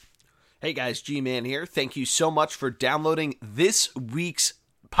Hey guys, G-Man here. Thank you so much for downloading this week's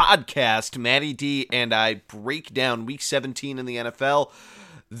podcast. Matty D and I break down Week 17 in the NFL.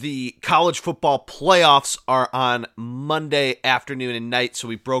 The college football playoffs are on Monday afternoon and night, so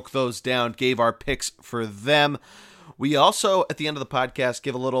we broke those down, gave our picks for them. We also, at the end of the podcast,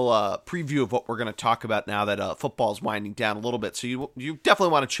 give a little preview of what we're going to talk about now that football is winding down a little bit. So you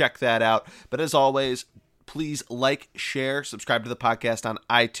definitely want to check that out. But as always, please like, share, subscribe to the podcast on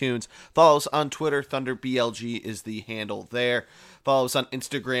iTunes. Follow us on Twitter. ThunderBLG is the handle there. Follow us on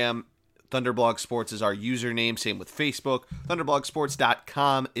Instagram. Thunderblog Sports is our username. Same with Facebook.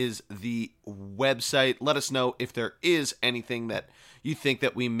 Thunderblogsports.com is the website. Let us know if there is anything that you think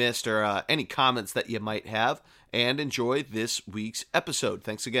that we missed or any comments that you might have. And enjoy this week's episode.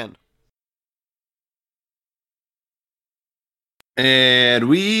 Thanks again. And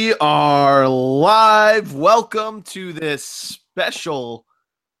we are live. Welcome to this special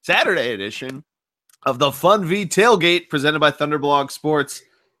Saturday edition of the Funvee Tailgate presented by Thunderblog Sports.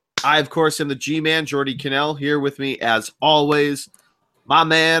 I, of course, am the G-Man, Geordie Connell, here with me as always. My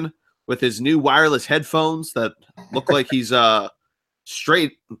man with his new wireless headphones that look like he's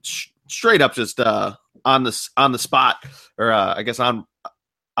straight up just on the spot, or I guess on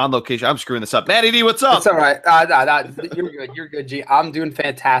location. I'm screwing this up. Matty D, what's up? It's all right. You're good. You're good, G. I'm doing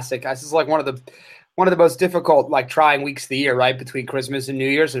fantastic. This is like one of the most difficult, trying weeks of the year, right? Between Christmas and New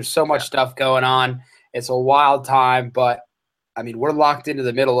Year's. There's so much stuff going on. It's a wild time, but I mean, we're locked into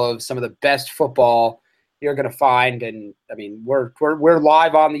the middle of some of the best football you're going to find. And I mean, we're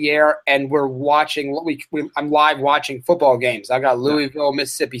live on the air and we're watching I'm live watching football games. I got Louisville,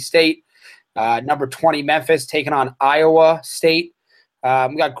 Mississippi State, number 20 Memphis taking on Iowa State.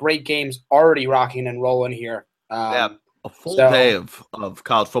 We got great games already rocking and rolling here. A full day of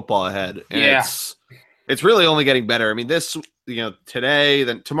college football ahead. And it's really only getting better. I mean, today,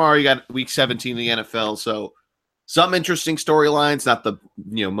 then tomorrow you got Week 17 in the NFL. So some interesting storylines, not the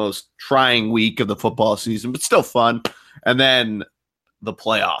most trying week of the football season, but still fun. And then the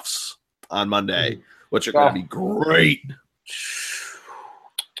playoffs on Monday, which are going to be great.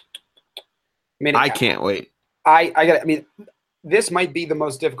 I can't wait. This might be the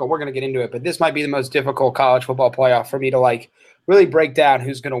most difficult. We're going to get into it, but this might be the most difficult college football playoff for me to really break down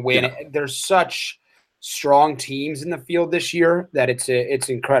who's going to win. Yeah. There's such strong teams in the field this year that it's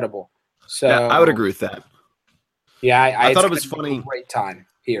incredible. So yeah, I would agree with that. Yeah, I thought it was funny. A great time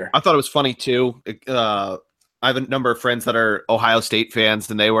here. I thought it was funny too. I have a number of friends that are Ohio State fans,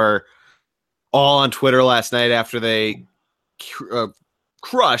 and they were all on Twitter last night after they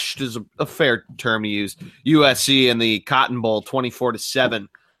crushed, is a fair term to use, USC in the Cotton Bowl 24-7.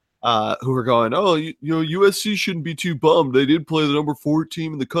 Who were going, USC shouldn't be too bummed. They did play the number 4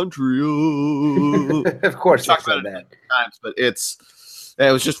 team in the country. Of course, talk about it times, but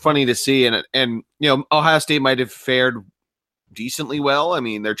it was just funny to see, and Ohio State might have fared decently well. I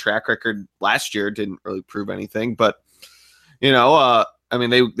mean, their track record last year didn't really prove anything, but they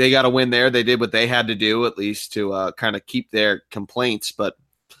got a win there. They did what they had to do, at least to kind of keep their complaints. But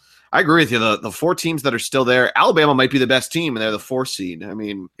I agree with you. The 4 teams that are still there, Alabama might be the best team, and they're the 4th seed. I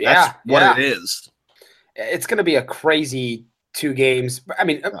mean, that's what it is. It's going to be a crazy 2 games. I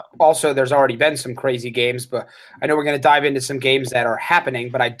mean, also there's already been some crazy games, but I know we're going to dive into some games that are happening.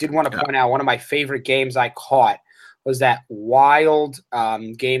 But I did want to point out one of my favorite games I caught was that wild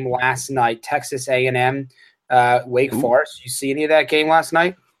game last night, Texas A&M, Wake Forest. You see any of that game last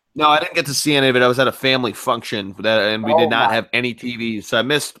night? No, I didn't get to see any of it. I was at a family function, and we did not have any TV. So I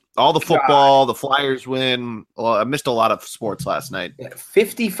missed all the football, the Flyers win. Well, I missed a lot of sports last night.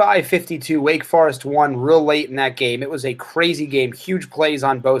 55-52, Wake Forest won real late in that game. It was a crazy game, huge plays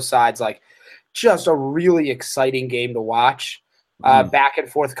on both sides, just a really exciting game to watch. Back and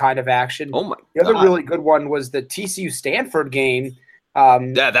forth kind of action. Oh my God. The other really good one was the TCU-Stanford game.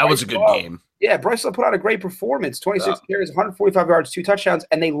 That was a good game. Yeah, Bryce Love put out a great performance. 26 carries, 145 yards, 2 touchdowns,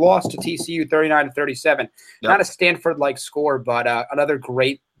 and they lost to TCU 39-37. Yep. Not a Stanford-like score, but another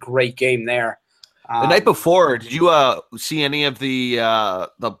great game there. The night before, did you see any of the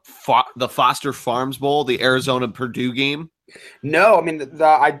Foster Farms Bowl, the Arizona Purdue game? No, I mean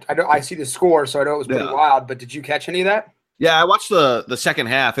I see the score, so I know it was pretty wild. But did you catch any of that? Yeah, I watched the second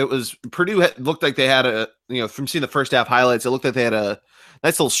half. It was Purdue looked like they had from seeing the first half highlights, it looked like they had a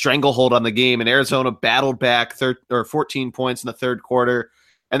nice little stranglehold on the game, and Arizona battled back 14 points in the third quarter.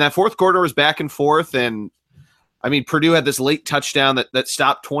 And that fourth quarter was back and forth. And I mean, Purdue had this late touchdown that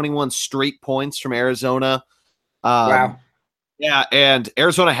stopped 21 straight points from Arizona. Wow. Yeah, and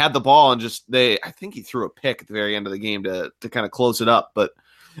Arizona had the ball, and I think he threw a pick at the very end of the game to kind of close it up. But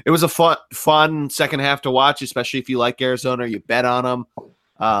it was a fun second half to watch, especially if you like Arizona, you bet on them.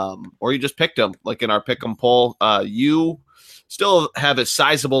 or you just picked them, like in our pick 'em poll. You still have a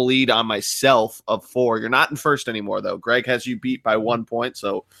sizable lead on myself of 4. You're not in first anymore, though. Greg has you beat by 1 point,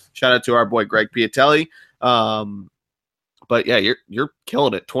 so shout out to our boy Greg Piatelli. But yeah, you're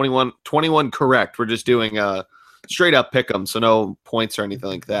killing it. 21 correct. We're just doing straight up pick 'em, so no points or anything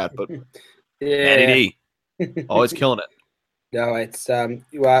like that. But Yeah. Matty D, always killing it. No, it's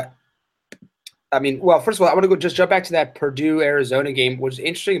well, first of all, I want to just jump back to that Purdue-Arizona game. What's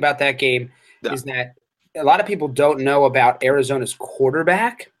interesting about that game is that a lot of people don't know about Arizona's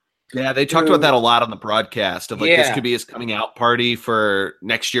quarterback. Yeah, they talked about that a lot on the broadcast of like this Yeah. could be his coming out party for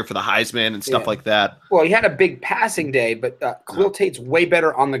next year for the Heisman and stuff like that. Well, he had a big passing day, but Khalil Tate's way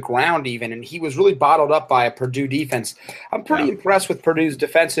better on the ground even, and he was really bottled up by a Purdue defense. I'm pretty impressed with Purdue's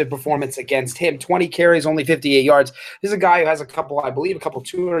defensive performance against him. 20 carries, only 58 yards. This is a guy who has a couple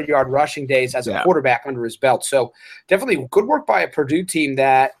 200-yard rushing days as a quarterback under his belt. So definitely good work by a Purdue team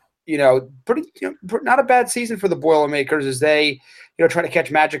that, not a bad season for the Boilermakers as they – try to catch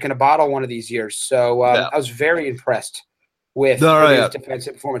magic in a bottle one of these years. So I was very impressed with Purdue's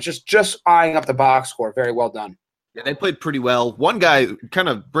defensive performance. Just eyeing up the box score. Very well done. Yeah, they played pretty well. One guy, kind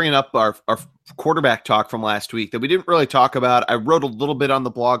of bringing up our quarterback talk from last week that we didn't really talk about. I wrote a little bit on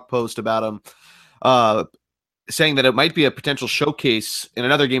the blog post about him, saying that it might be a potential showcase in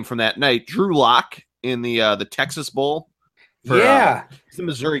another game from that night. Drew Lock in the Texas Bowl. He's the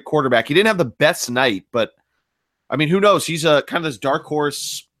Missouri quarterback. He didn't have the best night, but I mean, who knows? He's a kind of this dark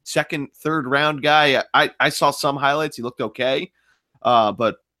horse second, third round guy. I saw some highlights. He looked okay.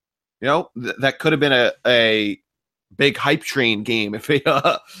 But, that could have been a big hype train game if he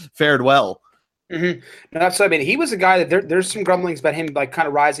fared well. Mm-hmm. No, so, I mean, he was a guy that there's some grumblings about him, like kind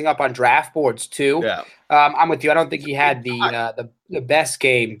of rising up on draft boards too. Yeah. I'm with you. I don't think he had the best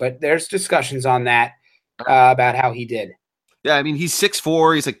game, but there's discussions on that about how he did. Yeah, I mean, he's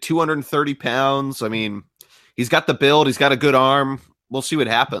 6'4". He's like 230 pounds. I mean, he's got the build. He's got a good arm. We'll see what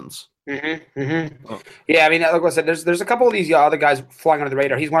happens. Mm-hmm, mm-hmm. Oh. Yeah, I mean, like I said, there's a couple of these other guys flying under the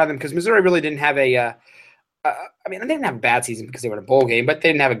radar. He's one of them because Missouri really didn't have they didn't have a bad season because they were in a bowl game, but they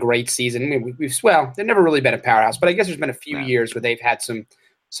didn't have a great season. I mean, they've never really been a powerhouse, but I guess there's been a few years where they've had some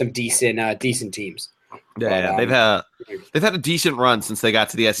decent teams. Yeah, they've had a decent run since they got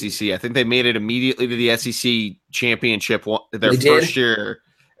to the SEC. I think they made it immediately to the SEC championship their first year,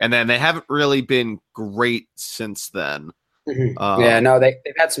 and then they haven't really been great since then. Mm-hmm.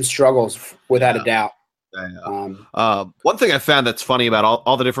 They've had some struggles without a doubt. One thing I found that's funny about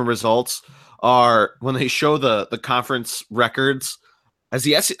all the different results are when they show the conference records. As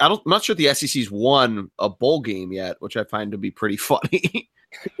the I'm not sure if the SEC's won a bowl game yet, which I find to be pretty funny.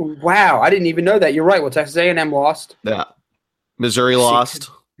 Wow, I didn't even know that. You're right. Well, Texas A&M lost. Yeah, Missouri lost.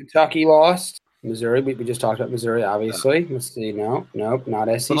 Kentucky lost. Missouri, we just talked about Missouri, obviously. Let's see. Nope, not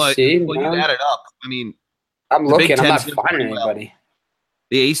SEC. Well, you add it up. I mean, I'm looking. I'm not finding anybody.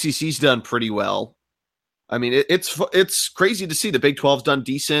 The ACC's done pretty well. I mean, it's crazy to see. The Big 12's done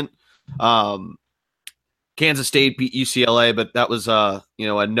decent. Kansas State beat UCLA, but that was a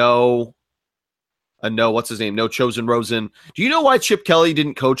no what's his name? No Chosen Rosen. Do you know why Chip Kelly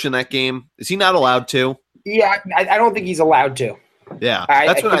didn't coach in that game? Is he not allowed to? Yeah, I don't think he's allowed to. Yeah,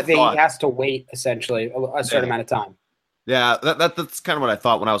 that's what I thought. He has to wait essentially a certain amount of time. Yeah, that's kind of what I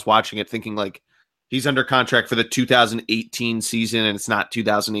thought when I was watching it, thinking like he's under contract for the 2018 season and it's not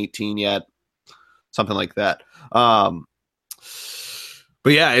 2018 yet, something like that. But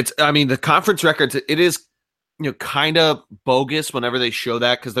yeah, the conference records, it is kind of bogus whenever they show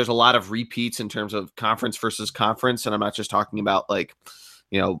that because there's a lot of repeats in terms of conference versus conference, and I'm not just talking about like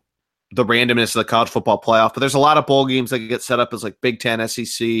the randomness of the college football playoff, but there's a lot of bowl games that get set up as like Big Ten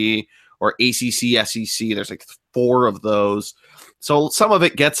SEC or ACC SEC. There's like 4 of those, so some of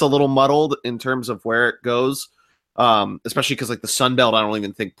it gets a little muddled in terms of where it goes, especially because like the Sun Belt, I don't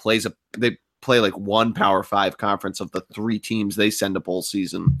even think they play like one Power 5 conference of the 3 teams they send a bowl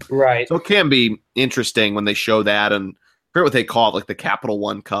season. Right. So it can be interesting when they show that, and I forget what they call it, like the Capital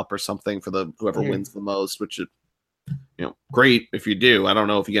One Cup or something for the whoever wins the most, which is great if you do. I don't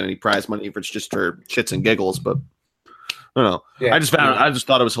know if you get any prize money if it's just for shits and giggles, but I don't know. Yeah. I just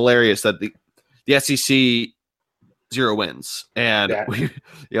thought it was hilarious that the SEC 0 wins, and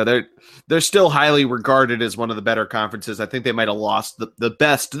they're still highly regarded as one of the better conferences. I think they might have lost the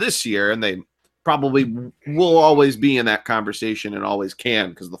best this year, and they probably will always be in that conversation and always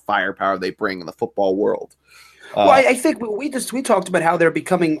can because of the firepower they bring in the football world. Well, I think we talked about how they're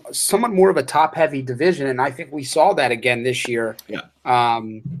becoming somewhat more of a top-heavy division, and I think we saw that again this year. Yeah.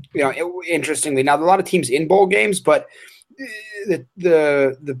 Interestingly, now a lot of teams in bowl games, but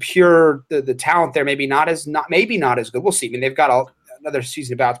the talent there maybe not as good. We'll see. I mean, they've got another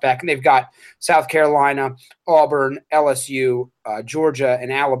season to bounce back. And they've got South Carolina, Auburn, LSU, Georgia,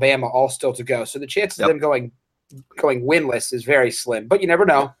 and Alabama all still to go. So the chances of them going winless is very slim, but you never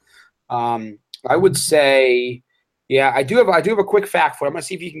know. I would say, I do have a quick fact for you. I'm going to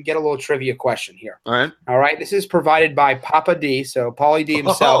see if you can get a little trivia question here. All right. This is provided by Papa D. So Paulie D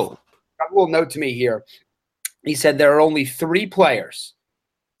himself got a little note to me here. He said there are only 3 players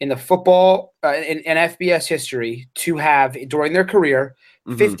in the football in FBS history to have during their career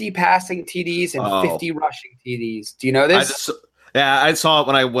 50 passing TDs and 50 rushing TDs. Do you know this? I saw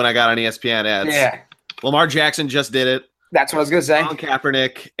it when I got on ESPN ads. Yeah. Lamar Jackson just did it. That's what I was going to say. Colin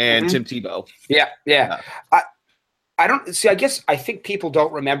Kaepernick and Tim Tebow. Yeah. I don't see. I think people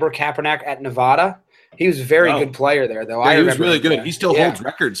don't remember Kaepernick at Nevada. He was a very good player there, though. Yeah, he was really good. He still holds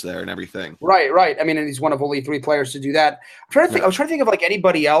records there and everything. Right. I mean, and he's one of only 3 players to do that. I was trying to think of like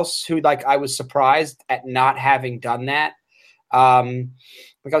anybody else who I was surprised at not having done that. I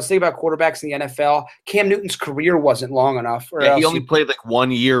was thinking about quarterbacks in the NFL. Cam Newton's career wasn't long enough. He only played like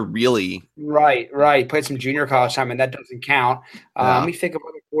 1 year, really. Right. Played some junior college time, and that doesn't count. Let me think of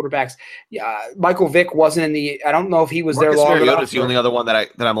other quarterbacks. Yeah, Michael Vick wasn't in the. I don't know if he was there long enough. Mariota's the only other one that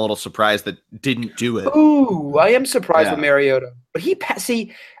I'm a little surprised that didn't do it. Ooh, I am surprised with Mariota, but he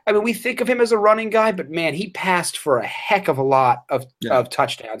see. I mean, we think of him as a running guy, but man, he passed for a heck of a lot of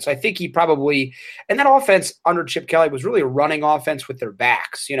touchdowns. So I think he probably – and that offense under Chip Kelly was really a running offense with their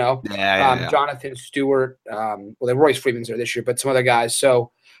backs, Jonathan Stewart. Royce Freeman's there this year, but some other guys.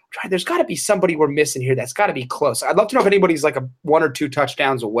 So there's got to be somebody we're missing here that's got to be close. I'd love to know if anybody's like 1 or 2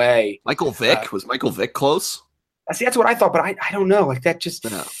 touchdowns away. Michael Vick? Was Michael Vick close? See, that's what I thought, but I don't know. Like that just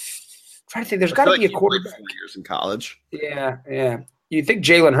trying to think. There's got to be a quarterback. 4 years in college. Yeah. You think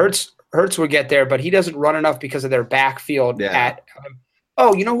Jalen Hurts would get there, but he doesn't run enough because of their backfield. You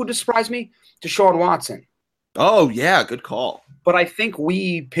know who just surprised me? Deshaun Watson. Oh, yeah, good call. But I think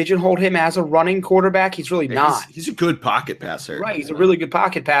we pigeonholed him as a running quarterback. He's really not. He's a good pocket passer. Right, he's a really good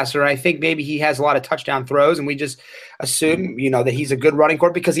pocket passer. I think maybe he has a lot of touchdown throws, and we just assume, that he's a good running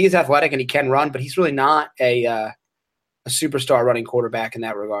quarterback because he is athletic and he can run, but he's really not a superstar running quarterback in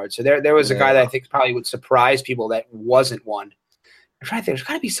that regard. So there was a guy that I think probably would surprise people that wasn't one. I'm trying to think. There's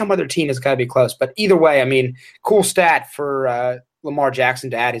got to be some other team that's got to be close. But either way, I mean, cool stat for Lamar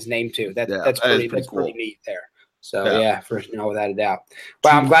Jackson to add his name to. That's pretty cool. Neat there. So, without a doubt.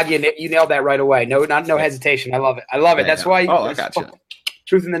 Well, I'm glad you nailed that right away. No hesitation. I love it. That's why. Oh, I got you.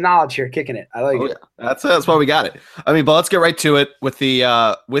 Truth in the knowledge here, kicking it. I like it. Yeah. That's why we got it. I mean, but let's get right to it with the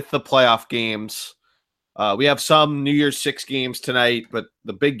playoff games. We have some New Year's 6 games tonight, but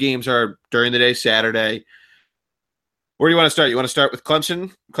the big games are during the day Saturday. Where do you want to start? You want to start with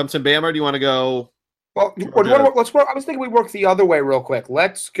Clemson, Bama, or do you want to go? Well, let's work. I was thinking we work the other way real quick.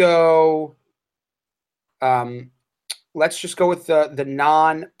 Let's go. Let's just go with the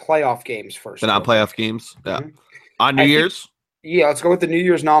non-playoff games first. The non-playoff games, on New Year's. Let's go with the New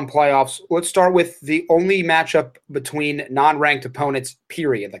Year's non-playoffs. Let's start with the only matchup between non-ranked opponents.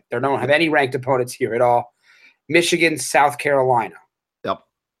 Period. Like they don't have any ranked opponents here at all. Michigan, South Carolina. Yep.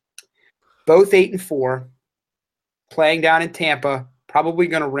 Both 8-4. Playing down in Tampa, probably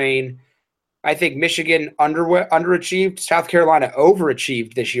going to rain. I think Michigan underachieved. South Carolina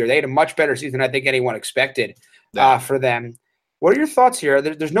overachieved this year. They had a much better season than I think anyone expected for them. What are your thoughts here?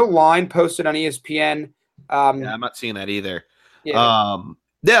 There's no line posted on ESPN. I'm not seeing that either. I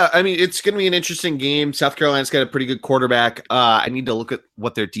mean, it's going to be an interesting game. South Carolina's got a pretty good quarterback. I need to look at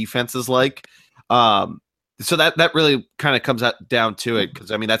what their defense is like. So that really kind of comes down to it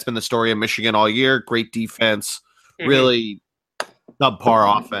because, I mean, that's been the story of Michigan all year. Great defense. Really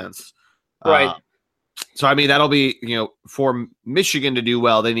subpar offense. Right. So, I mean, that'll be, for Michigan to do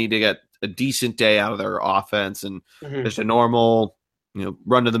well, they need to get a decent day out of their offense and just a normal,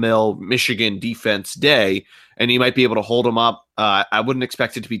 run-of-the-mill Michigan defense day, and you might be able to hold them up. I wouldn't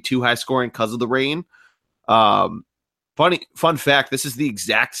expect it to be too high-scoring because of the rain. Fun fact, this is the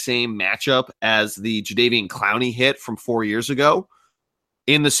exact same matchup as the Jadeveon Clowney hit from 4 years ago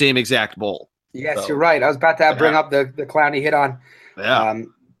in the same exact bowl. Yes, you're right. I was about to bring up the Clowney hit on. Yeah.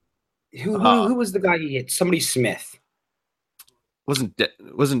 Who was the guy he hit? Somebody Smith. Wasn't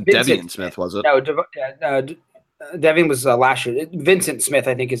Devian Smith, was it? No, Devian was last year. Vincent Smith,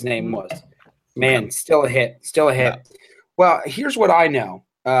 I think his name was. Man, still a hit. Yeah. Well, here's what I know.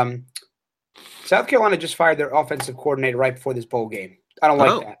 South Carolina just fired their offensive coordinator right before this bowl game. I don't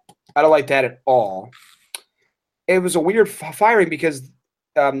like that. I don't like that at all. It was a weird firing because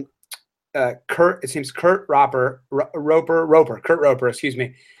Kurt Roper, excuse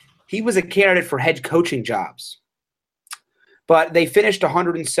me. He was a candidate for head coaching jobs. But they finished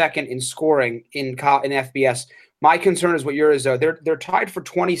 102nd in scoring in FBS My concern is what yours is, though. They're tied for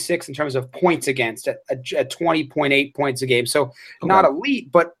 26 in terms of points against at 20.8 points a game. So not Okay.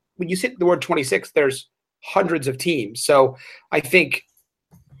 elite, but when you say the word 26, there's hundreds of teams. So I think,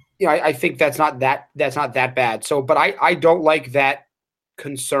 I think that's not that bad. So, but I don't like that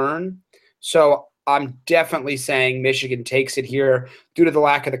concern. So I'm definitely saying Michigan takes it here due to the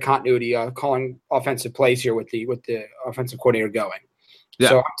lack of the continuity, calling offensive plays here with the offensive coordinator going. Yeah.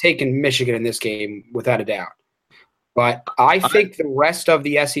 So I'm taking Michigan in this game without a doubt. But I think the rest of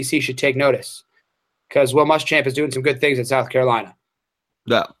the SEC should take notice because Will Muschamp is doing some good things in South Carolina.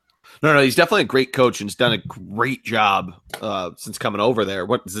 Yeah. No, he's definitely a great coach and he's done a great job since coming over there.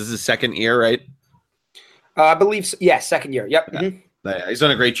 This is his second year, right? I believe so. Yeah, second year. Yep. Yeah. Mm-hmm. Yeah, he's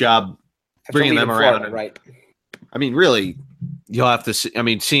done a great job bringing them around. Florida, right. I mean, really, you'll have to see. I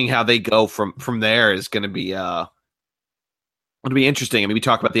mean, seeing how they go from there is going to be interesting. I mean, we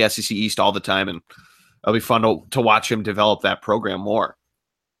talk about the SEC East all the time, and it'll be fun to watch him develop that program more.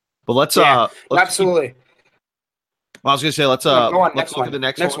 But let's absolutely. I was going to say let's look at the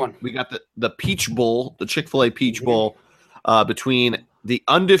next one. We got the Peach Bowl, the Chick-fil-A Peach Bowl, between the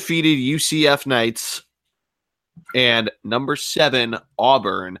undefeated UCF Knights and number 7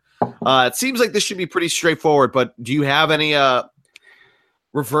 Auburn. It seems like this should be pretty straightforward, but do you have any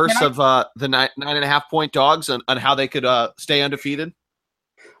reverse of the 9.5 point dogs on how they could stay undefeated?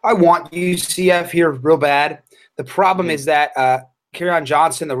 I want UCF here real bad. The problem is that Kerryon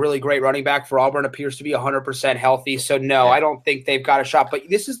Johnson, the really great running back for Auburn, appears to be 100% healthy. So, no, I don't think they've got a shot. But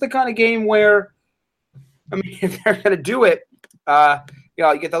this is the kind of game where, I mean, if they're going to do it,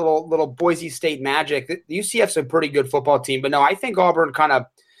 you get the little Boise State magic. The UCF's a pretty good football team. But, no, I think Auburn kind of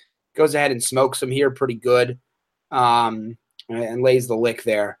goes ahead and smokes them here pretty good and lays the lick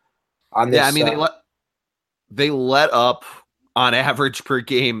there. On this, yeah, I mean, they let up on average per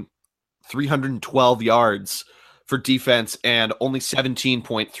game 312 yards for defense and only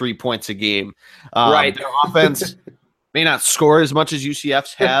 17.3 points a game. Right. Their offense may not score as much as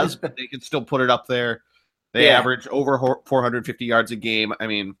UCF's has, but they can still put it up there. They average over 450 yards a game. I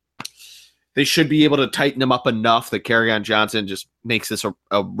mean, they should be able to tighten them up enough that Kerryon Johnson just makes this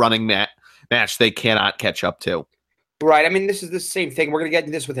a running match they cannot catch up to. Right. I mean, this is the same thing. We're going to get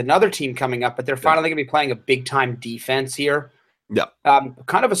into this with another team coming up, but they're finally going to be playing a big-time defense here. Yeah.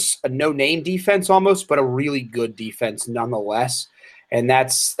 Kind of a no-name defense almost, but a really good defense nonetheless. And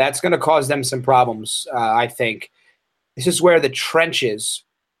that's going to cause them some problems, I think. This is where the trenches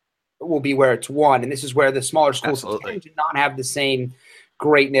will be where it's won, and this is where the smaller schools tend to not have the same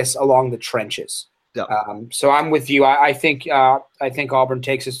greatness along the trenches. Yeah. So I'm with you. I think Auburn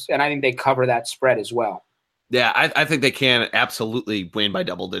takes us, and I think they cover that spread as well. Yeah, I think they can absolutely win by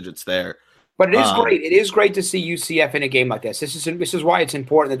double digits there. But it is great. It is great to see UCF in a game like this. This is why it's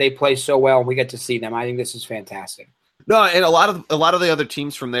important that they play so well and we get to see them. I think this is fantastic. No, and a lot of the other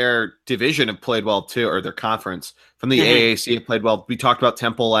teams from their division have played well too, or their conference from the AAC have played well. We talked about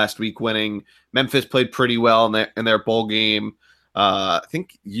Temple last week winning. Memphis played pretty well in their bowl game. I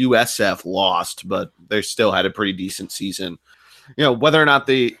think USF lost, but they still had a pretty decent season. Whether or not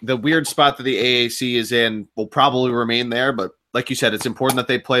the weird spot that the AAC is in will probably remain there, but like you said, it's important that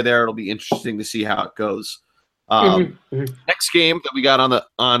they play there. It'll be interesting to see how it goes. Next game that we got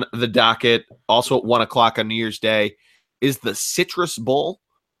on the docket, also at 1:00 on New Year's Day, is the Citrus Bowl,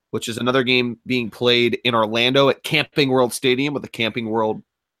 which is another game being played in Orlando at Camping World Stadium, with the Camping World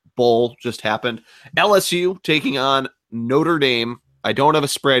Bowl just happened. LSU taking on Notre Dame. I don't have a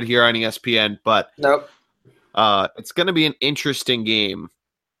spread here on ESPN, but nope. It's going to be an interesting game,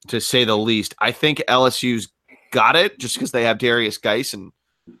 to say the least. I think LSU's got it just because they have Darius Geis, and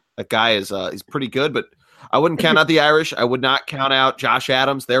that guy is he's pretty good. But I wouldn't count out the Irish. I would not count out Josh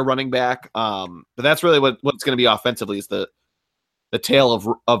Adams, their running back. But that's really what's going to be offensively, is the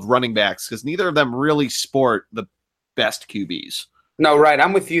tale of running backs, because neither of them really sport the best QBs. No, right.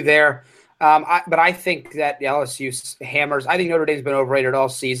 I'm with you there. But I think that LSU hammers. I think Notre Dame's been overrated all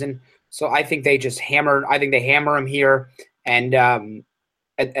season. So I think they just hammer. I think they hammer them here, and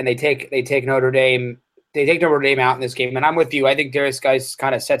they take Notre Dame. They take Notre Dame out in this game, and I'm with you. I think Darius Geis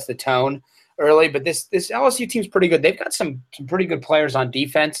kind of sets the tone early, but this LSU team's pretty good. They've got some pretty good players on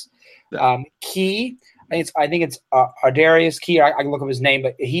defense. Key, I think it's Darius Key. I can look up his name,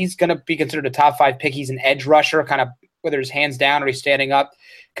 but he's going to be considered a top 5 pick. He's an edge rusher, kind of whether he's hands down or he's standing up,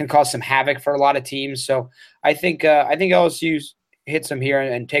 can cause some havoc for a lot of teams. So I think LSU hits him here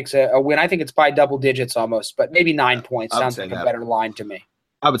and takes a win. I think it's by double digits almost, but maybe 9 points sounds like a better line to me.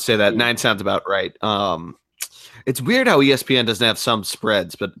 I would say that 9 sounds about right. It's weird how ESPN doesn't have some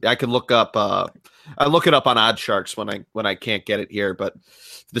spreads, but I could look up I look it up on Odd Sharks when I can't get it here, but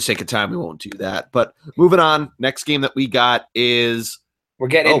for the sake of time, we won't do that. But moving on, next game that we got is we're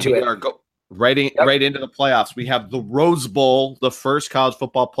getting into it. Right into the playoffs. We have the Rose Bowl, the first college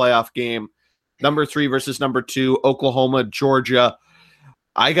football playoff game. Number 3 versus number 2, Oklahoma, Georgia.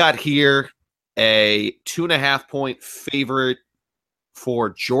 I got here a 2.5-point favorite for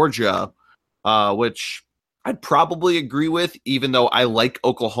Georgia, which I'd probably agree with, even though I like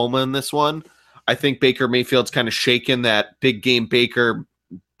Oklahoma in this one. I think Baker Mayfield's kind of shaken that big game Baker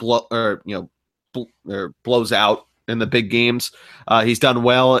blows out in the big games. He's done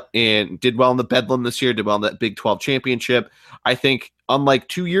well and did well in the Bedlam this year, did well in that Big 12 championship. I think unlike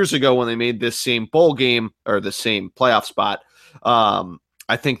 2 years ago when they made this same bowl game or the same playoff spot,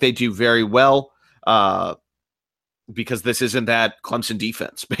 I think they do very well because this isn't that Clemson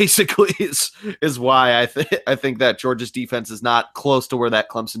defense, basically, is why I think that Georgia's defense is not close to where that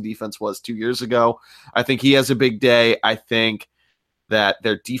Clemson defense was 2 years ago. I think he has a big day. I think that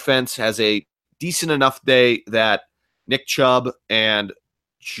their defense has a decent enough day that Nick Chubb and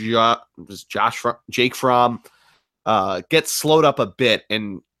Jake Fromm get slowed up a bit,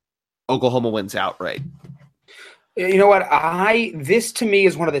 and Oklahoma wins outright. You know what? This to me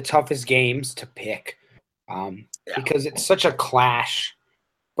is one of the toughest games to pick because it's such a clash.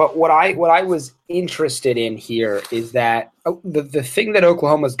 But what I was interested in here is that the thing that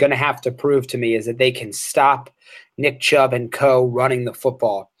Oklahoma is going to have to prove to me is that they can stop Nick Chubb and co running the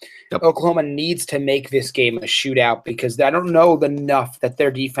football. Yep. Oklahoma needs to make this game a shootout because I don't know enough that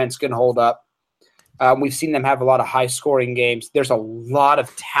their defense can hold up. We've seen them have a lot of high-scoring games. There's a lot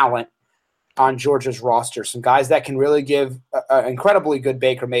of talent on Georgia's roster, some guys that can really give incredibly good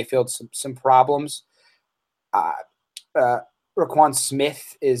Baker Mayfield some problems. Raquan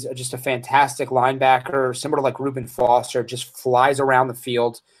Smith is just a fantastic linebacker, similar to like Reuben Foster, just flies around the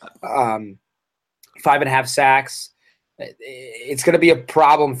field. 5.5 sacks. It's going to be a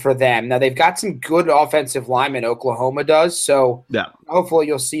problem for them. Now, they've got some good offensive linemen, Oklahoma does, so hopefully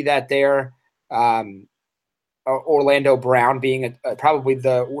you'll see that there. Orlando Brown being probably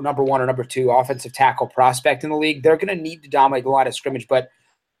the number 1 or number 2 offensive tackle prospect in the league. They're going to need to dominate the line of scrimmage, but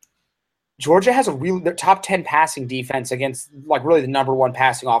Georgia has their top 10 passing defense against like really the number 1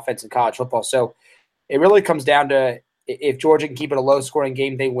 passing offense in college football. So it really comes down to if Georgia can keep it a low-scoring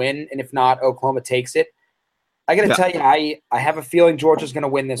game, they win, and if not, Oklahoma takes it. I got to tell you, I have a feeling Georgia's going to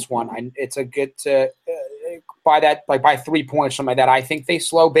win this one. It's a good by 3 points, something like that. I think they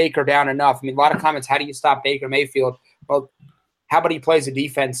slow Baker down enough. I mean, a lot of comments, how do you stop Baker Mayfield? Well, how about he plays a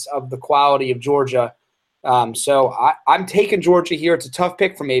defense of the quality of Georgia? So I'm taking Georgia here. It's a tough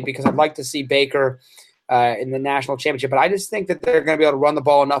pick for me because I'd like to see Baker in the national championship, but I just think that they're going to be able to run the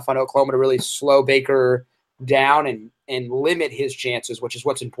ball enough on Oklahoma to really slow Baker down and limit his chances, which is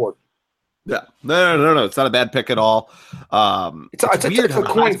what's important. Yeah, no. It's not a bad pick at all. It's a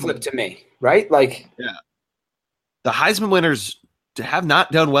coin flip to me, right? Like, yeah, the Heisman winners have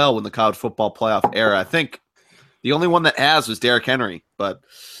not done well in the college football playoff era. I think the only one that has was Derrick Henry, but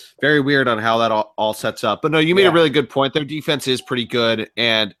very weird on how that all sets up. But no, you made a really good point. Their defense is pretty good,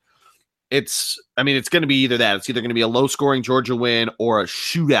 and it's going to be either that. It's either going to be a low-scoring Georgia win or a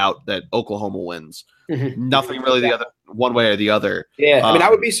shootout that Oklahoma wins. Mm-hmm. Nothing really the other one way or the other. Yeah, I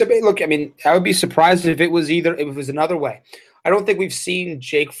would be surprised if it was another way. I don't think we've seen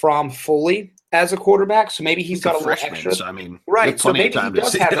Jake Fromm fully as a quarterback, so maybe he's got a little extra. So, right. So maybe he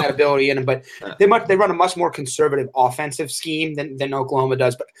does have that ability in him, but they run a much more conservative offensive scheme than Oklahoma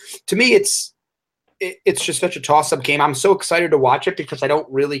does. But to me, it's just such a toss-up game. I'm so excited to watch it because I don't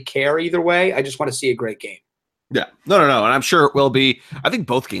really care either way. I just want to see a great game. Yeah. No. And I'm sure it will be. I think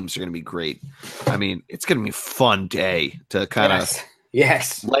both games are going to be great. It's going to be a fun day to kind of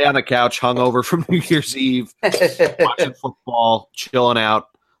lay on the couch hungover from New Year's Eve, watching football, chilling out.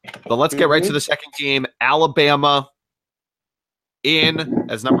 But let's get right to the second game. Alabama in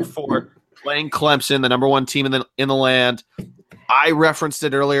as number 4, playing Clemson, the number 1 team in the land. I referenced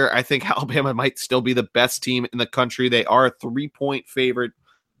it earlier. I think Alabama might still be the best team in the country. They are a 3-point favorite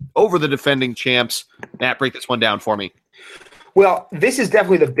over the defending champs. Matt, break this one down for me. Well, this is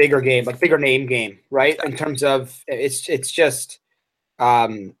definitely the bigger game, like bigger name game, right? In terms of it's just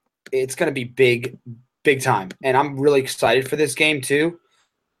it's going to be big time, and I'm really excited for this game too.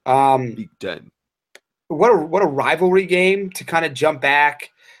 Big time. What a rivalry game to kind of jump back,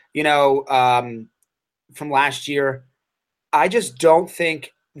 from last year. I just don't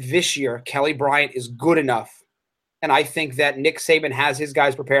think this year Kelly Bryant is good enough. And I think that Nick Saban has his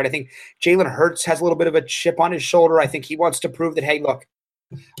guys prepared. I think Jalen Hurts has a little bit of a chip on his shoulder. I think he wants to prove that, hey, look,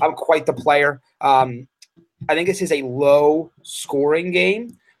 I'm quite the player. I think this is a low-scoring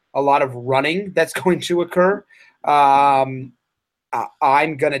game. a lot of running that's going to occur. I'm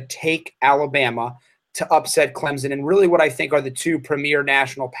going to take Alabama to upset Clemson, and really what I think are the two premier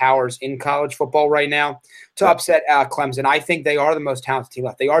national powers in college football right now to upset Clemson. I think they are the most talented team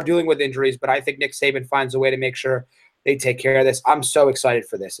left. They are dealing with injuries, but I think Nick Saban finds a way to make sure they take care of this. I'm so excited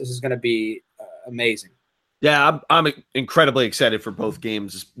for this. This is going to be amazing. Yeah, I'm incredibly excited for both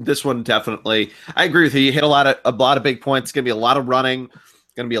games. This one definitely. I agree with you. You hit a lot of big points. It's going to be a lot of running.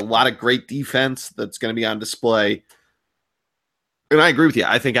 It's going to be a lot of great defense that's going to be on display. And I agree with you.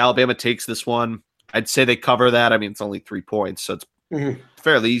 I think Alabama takes this one. I'd say they cover that. I mean, it's only 3 points, so it's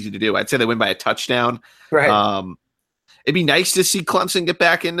fairly easy to do. I'd say they win by a touchdown. Right. It'd be nice to see Clemson get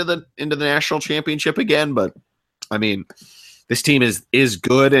back into the national championship again, but I mean, this team is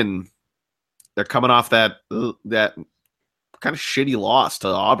good, and they're coming off that kind of shitty loss to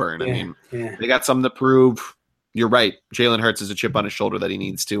Auburn. I mean, they got something to prove. You're right. Jalen Hurts is a chip on his shoulder that he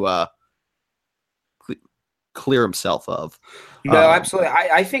needs to clear himself of. No, absolutely.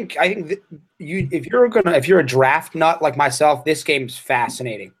 I think if you're a draft nut like myself, this game's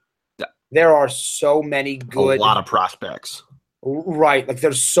fascinating. Yeah. There are so many good, a lot of prospects. Right, like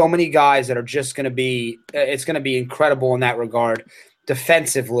there's so many guys that are just going to be. It's going to be incredible in that regard,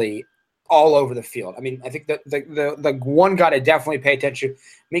 defensively, all over the field. I mean, I think the one guy to definitely pay attention.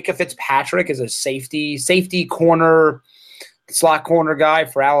 Mika Fitzpatrick is a safety corner. Slot corner guy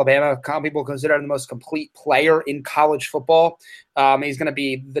for Alabama. People consider him the most complete player in college football. He's going to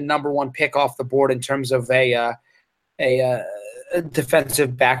be the number one pick off the board in terms of a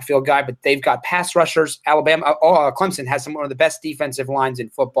defensive backfield guy. But they've got pass rushers. Clemson has one of the best defensive lines in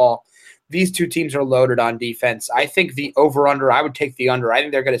football. These two teams are loaded on defense. I think the over-under, I would take the under. I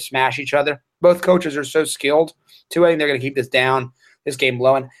think they're going to smash each other. Both coaches are so skilled, too. I think they're going to keep this game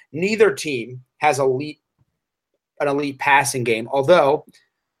low. And neither team has an elite passing game, although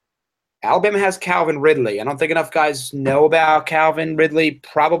Alabama has Calvin Ridley. I don't think enough guys know about Calvin Ridley.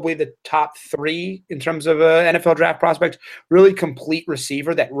 Probably the top 3 in terms of NFL draft prospect. Really complete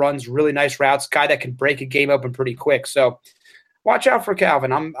receiver that runs really nice routes. Guy that can break a game open pretty quick. So watch out for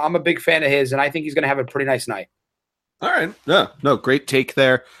Calvin. I'm a big fan of his, and I think he's going to have a pretty nice night. All right. Yeah. No, great take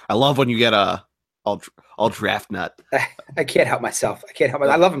there. I love when you get all draft nut. I can't help myself.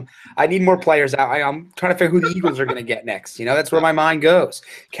 I love him. I need more players out. I'm trying to figure who the Eagles are going to get next. That's where my mind goes.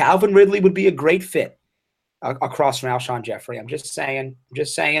 Calvin Ridley would be a great fit across from Alshon Jeffrey. I'm just saying.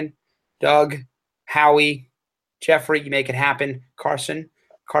 Doug, Howie, Jeffrey, you make it happen. Carson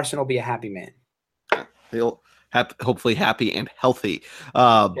will be a happy man. He'll hopefully happy and healthy.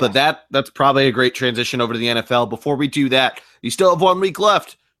 But that's probably a great transition over to the NFL. Before we do that, you still have 1 week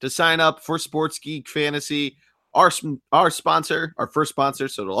left to sign up for Sports Geek Fantasy, our sponsor, our first sponsor,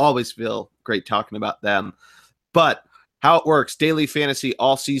 so it'll always feel great talking about them. But how it works, daily fantasy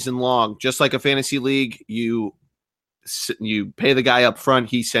all season long, just like a fantasy league, you pay the guy up front,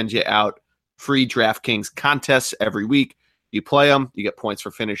 he sends you out free DraftKings contests every week. You play them, you get points for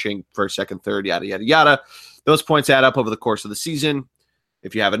finishing first, second, third, yada, yada, yada. Those points add up over the course of the season.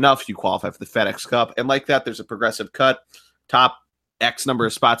 If you have enough, you qualify for the FedEx Cup. And like that, there's a progressive cut. Top X number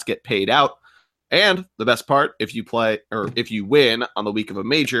of spots get paid out. And the best part, if you win on the week of a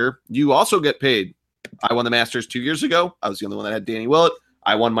major, you also get paid. I won the Masters 2 years ago. I was the only one that had Danny Willett.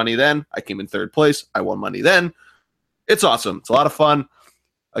 I won money then. I came in 3rd place. I won money then. It's awesome. It's a lot of fun.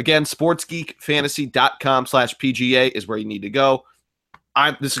 Again, sportsgeekfantasy.com/PGA is where you need to go.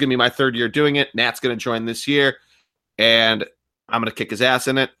 This is going to be my 3rd year doing it. Nat's going to join this year, and I'm going to kick his ass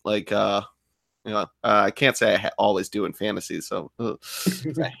in it. I can't say I always do in fantasy, so I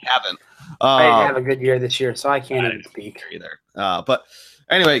haven't. I didn't have a good year this year, so I can't even speak either. But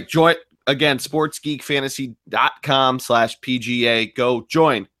anyway, join again, sportsgeekfantasy.com/PGA. Go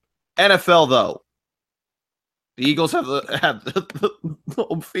join. NFL though, the Eagles have the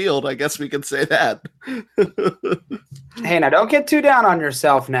home field. I guess we can say that. Hey, now don't get too down on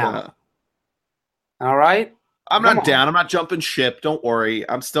yourself now. All right. I'm not down. I'm not jumping ship. Don't worry.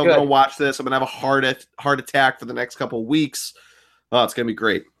 I'm still going to watch this. I'm going to have a heart attack for the next couple of weeks. Oh, it's going to be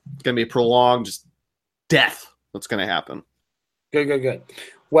great. It's going to be a prolonged just death. What's going to happen? Good.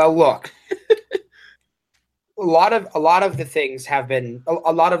 Well, look, a lot of the things have been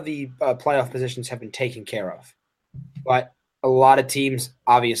a lot of the playoff positions have been taken care of, but a lot of teams,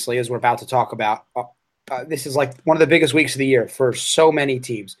 obviously, as we're about to talk about, this is like one of the biggest weeks of the year for so many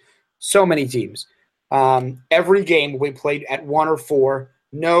teams. Every game we played at 1 or 4.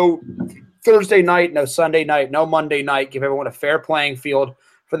 No Thursday night, no Sunday night, no Monday night. Give everyone a fair playing field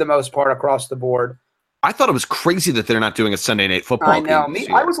for the most part across the board. I thought it was crazy that they're not doing a Sunday night football game. I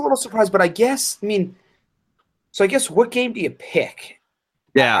know. I was a little surprised, but I guess what game do you pick?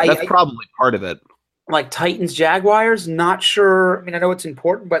 Yeah, that's probably part of it. Like Titans, Jaguars, not sure. I mean, I know it's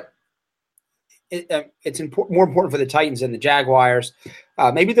important, but it's more important for the Titans than the Jaguars.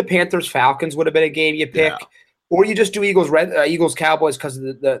 Maybe the Panthers, Falcons would have been a game you pick. Yeah. Or you just do Eagles Cowboys because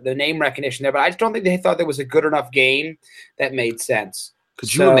of the name recognition there. But I just don't think they thought there was a good enough game that made sense.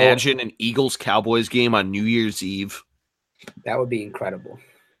 Could you imagine an Eagles Cowboys game on New Year's Eve? That would be incredible.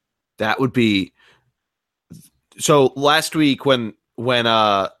 That would be. So last week when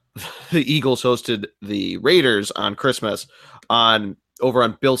the Eagles hosted the Raiders on Christmas over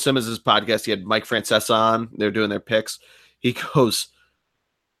on Bill Simmons' podcast, he had Mike Francesa on. They're doing their picks. He goes,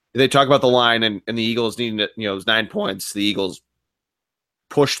 they talk about the line and the Eagles needing it, it was 9 points. The Eagles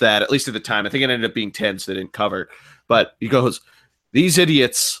pushed that, at least at the time. I think it ended up being 10, so they didn't cover. But he goes, these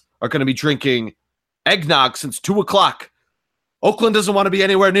idiots are going to be drinking eggnog since 2:00. Oakland doesn't want to be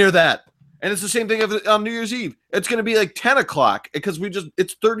anywhere near that. And it's the same thing on New Year's Eve. It's going to be like 10:00 because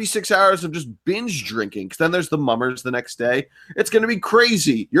it's 36 hours of just binge drinking. Because then there's the mummers the next day. It's going to be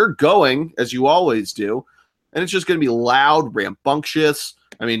crazy. You're going, as you always do, and it's just going to be loud, rambunctious.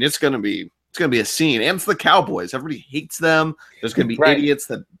 I mean, it's going to be a scene. And it's the Cowboys. Everybody hates them. There's going to be idiots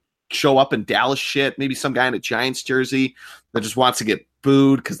that show up in Dallas shit. Maybe some guy in a Giants jersey that just wants to get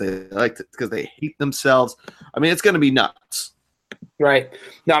booed because they hate themselves. I mean, it's going to be nuts. Right.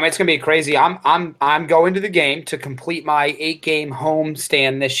 No, I mean, it's going to be crazy. I'm going to the game to complete my 8-game home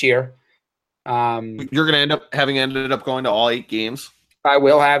stand this year. You're going to ended up going to all 8 games? I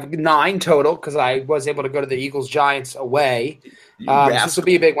will have 9 total because I was able to go to the Eagles-Giants away. So this will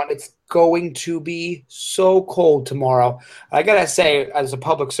be a big one. It's going to be so cold tomorrow. I got to say, as a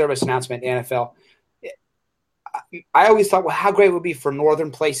public service announcement in the NFL, I always thought, well, how great it would be for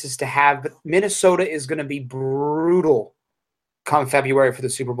northern places to have, but Minnesota is going to be brutal come February for the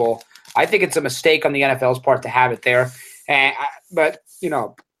Super Bowl. I think it's a mistake on the NFL's part to have it there. But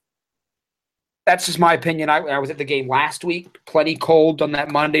that's just my opinion. I was at the game last week, plenty cold on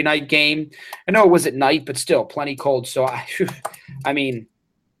that Monday night game. I know it was at night, but still plenty cold. So, I mean,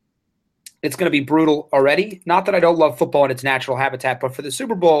 it's going to be brutal already. Not that I don't love football in its natural habitat, but for the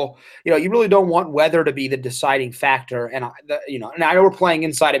Super Bowl, you really don't want weather to be the deciding factor. And, and I know we're playing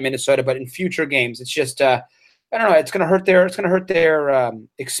inside of Minnesota, but in future games, it's just I don't know. It's going to hurt their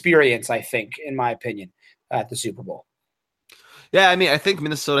experience, I think, in my opinion, at the Super Bowl. Yeah, I mean, I think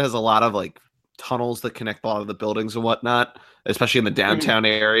Minnesota has a lot of tunnels that connect a lot of the buildings and whatnot, especially in the downtown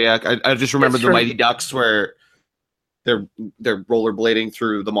area. I just remember the Mighty Ducks where they're rollerblading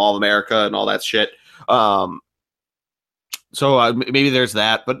through the Mall of America and all that shit. So maybe there's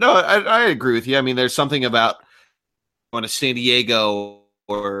that, but no, I agree with you. I mean, there's something about going to San Diego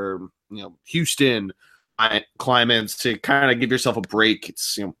or Houston climates to kind of give yourself a break.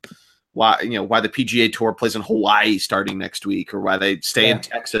 It's why the PGA Tour plays in Hawaii starting next week, or why they stay in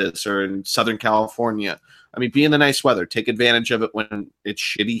Texas or in Southern California. I mean, be in the nice weather. Take advantage of it when it's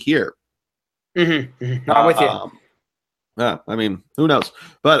shitty here. Mm-hmm. Mm-hmm. No, I'm with you. Yeah, I mean, who knows?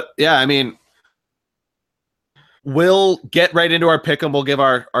 But yeah, I mean, we'll get right into our pick and we'll give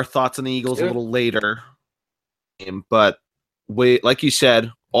our thoughts on the Eagles a little later. But like you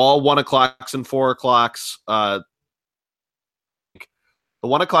said, all 1:00 and 4:00. The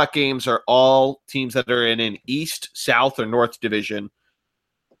 1:00 games are all teams that are in an East, South, or North division.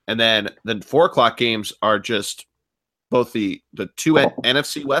 And then 4:00 games are just both the 2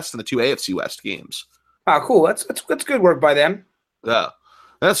 NFC West and the 2 AFC West games. Oh, cool. That's good work by them. Yeah.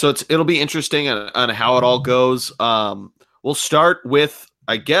 So it'll be interesting on how it all goes. We'll start with,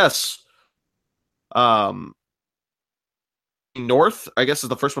 I guess, North, I guess, is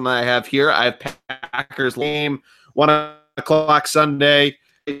the first one that I have here. I have Packers game, 1:00 Sunday.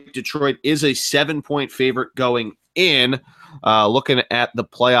 Detroit is a 7-point favorite going in. Looking at the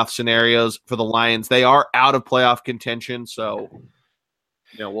playoff scenarios for the Lions, they are out of playoff contention. So,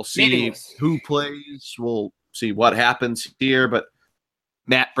 we'll see who plays. We'll see what happens here. But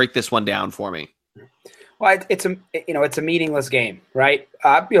Matt, break this one down for me. Well, it's a meaningless game, right?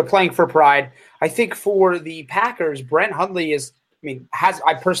 Playing for pride. I think for the Packers, Brent Hundley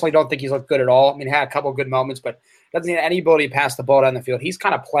I personally don't think he's looked good at all. I mean, had a couple of good moments, but doesn't have any ability to pass the ball down the field. He's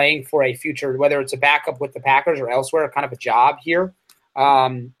kind of playing for a future, whether it's a backup with the Packers or elsewhere, kind of a job here.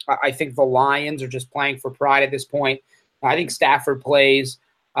 I think the Lions are just playing for pride at this point. I think Stafford plays.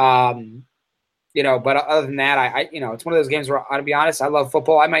 But other than that, it's one of those games where, to be honest, I love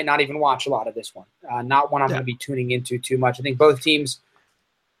football. I might not even watch a lot of this one. Not one I'm going to be tuning into too much. I think both teams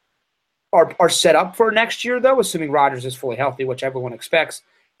are set up for next year, though, assuming Rodgers is fully healthy, which everyone expects.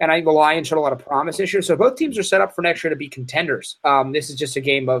 And I think the Lions showed a lot of promise this year. So both teams are set up for next year to be contenders. This is just a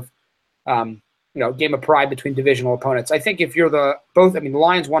game of game of pride between divisional opponents. I think if you're the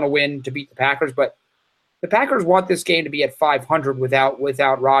Lions want to win to beat the Packers, but the Packers want this game to be at 500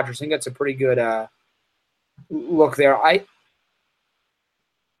 without Rodgers. I think that's a pretty good look there.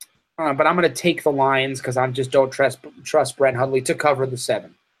 But I'm going to take the Lions because I just don't trust Brent Hundley to cover the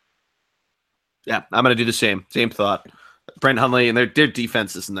 7. Yeah, I'm going to do the same. Same thought. Brent Hundley and their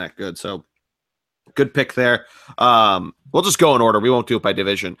defense isn't that good, so good pick there. We'll just go in order. We won't do it by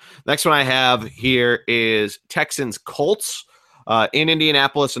division. Next one I have here is Texans Colts in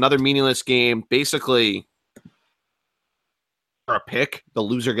Indianapolis. Another meaningless game. Basically, for a pick, the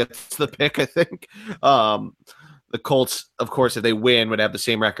loser gets the pick. I think the Colts, of course, if they win, would have the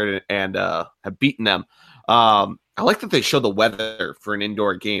same record and have beaten them. I like that they show the weather for an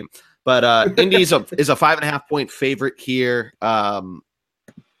indoor game. But Indy is a 5.5 point favorite here.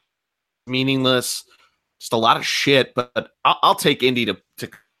 Meaningless, just a lot of shit. But I'll take Indy to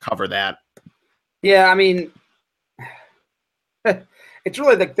cover that. Yeah, I mean, it's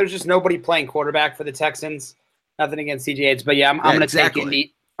really like there's just nobody playing quarterback for the Texans. Nothing against CJ, but yeah, I'm going to take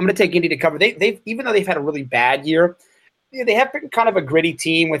Indy. I'm going to take Indy to cover. They've even though they've had a really bad year, they have been kind of a gritty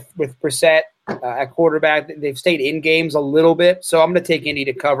team with Brissett at quarterback. They've stayed in games a little bit, so I'm going to take Indy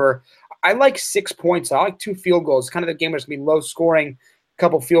to cover. I like 6 points. I like 2 field goals. Kind of the game where it's going to be low scoring, a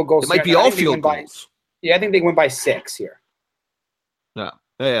couple field goals. It might be all field goals. I think they win by 6 here. Yeah,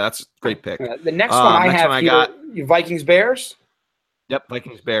 that's a great pick. The next one I have here, Vikings Bears. Yep,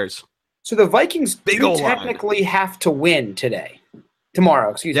 Vikings Bears. So the Vikings technically have to win tomorrow.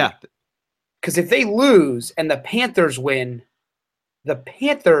 Excuse me. Because if they lose and the Panthers win, the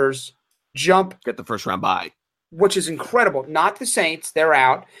Panthers get the first round bye, which is incredible. Not the Saints; they're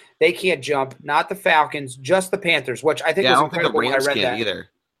out. They can't jump. Not the Falcons, just the Panthers, which I think was incredible when I read that. Either.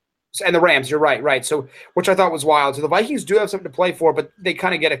 And the Rams, you're right. So, which I thought was wild. So the Vikings do have something to play for, but they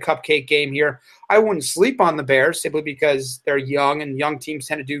kind of get a cupcake game here. I wouldn't sleep on the Bears simply because they're young, and young teams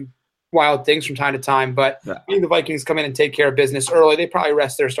tend to do wild things from time to time. But I think the Vikings come in and take care of business early. They probably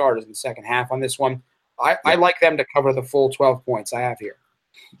rest their starters in the second half on this one. I like them to cover the full 12 points I have here.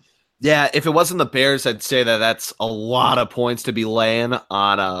 Yeah, if it wasn't the Bears, I'd say that's a lot of points to be laying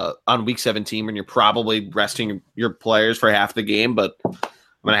on Week 17 when you're probably resting your players for half the game. But I'm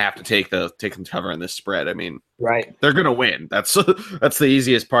gonna have to take them cover in this spread. I mean, right? They're gonna win. That's the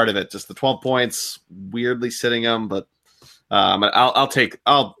easiest part of it. Just the 12 points, weirdly sitting them, but I'll take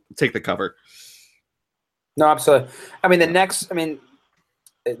the cover. No, absolutely. I mean,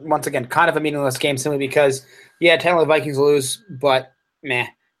 once again, kind of a meaningless game simply because, technically the Vikings lose, but meh.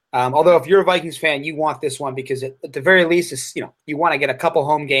 Although if you're a Vikings fan, you want this one because at the very least, you want to get a couple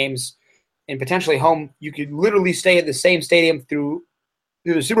home games and potentially home. You could literally stay at the same stadium through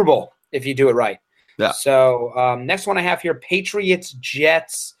the Super Bowl if you do it right. Yeah. So next one I have here, Patriots,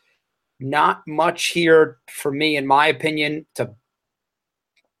 Jets. Not much here for me, in my opinion. It's a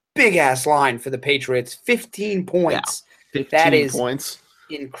big-ass line for the Patriots. 15 points. Yeah, 15 that is points.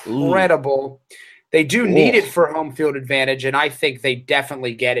 Incredible. Ooh. They do need it for home field advantage, and I think they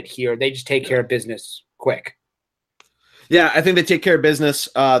definitely get it here. They just take care of business quick. Yeah, I think they take care of business.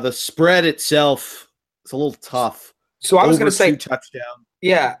 The spread itself is a little tough. So I was going to say touchdown.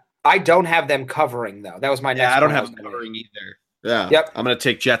 Yeah, I don't have them covering, though. That was my next one. I don't have them covering either. Yeah. Yep. I'm going to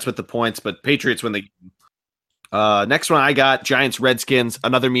take Jets with the points, but Patriots win the game. Next one I got, Giants Redskins,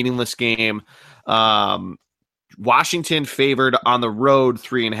 another meaningless game. Washington favored on the road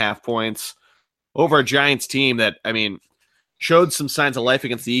 3.5 points over a Giants team that, showed some signs of life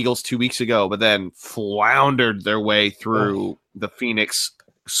against the Eagles 2 weeks ago, but then floundered their way through the Phoenix,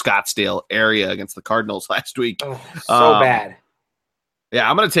 Scottsdale area against the Cardinals last week. So bad. Yeah,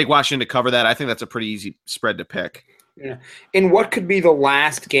 I'm going to take Washington to cover that. I think that's a pretty easy spread to pick. Yeah. In what could be the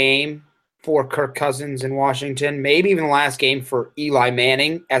last game for Kirk Cousins in Washington, maybe even the last game for Eli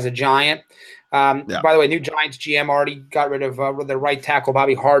Manning as a Giant. By the way, new Giants GM already got rid of their right tackle,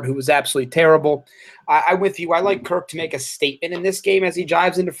 Bobby Hart, who was absolutely terrible. I'm with you. I like Kirk to make a statement in this game as he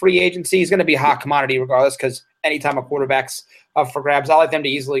dives into free agency. He's going to be a hot commodity regardless because anytime a quarterback's up for grabs, I like them to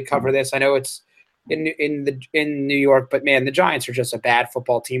easily cover this. I know it's in New York, but man, the Giants are just a bad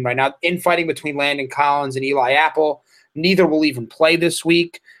football team right now. Infighting between Landon Collins and Eli Apple. Neither will even play this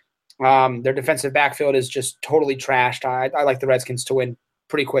week. Their defensive backfield is just totally trashed. I like the Redskins to win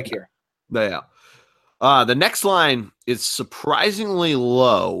pretty quick here. Yeah. The next line is surprisingly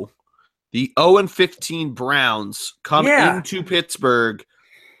low. The 0-15 Browns come into Pittsburgh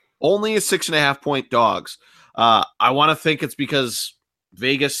only as 6.5 point dogs. I want to think it's because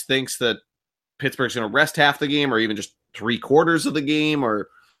Vegas thinks that Pittsburgh's going to rest half the game or even just 3/4 of the game, or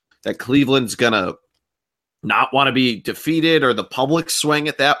that Cleveland's going to not want to be defeated, or the public swing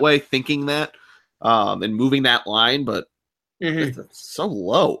it that way, thinking that. and moving that line, but Mm-hmm. it's so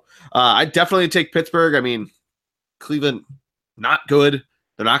low. I definitely take Pittsburgh. I mean, Cleveland, not good.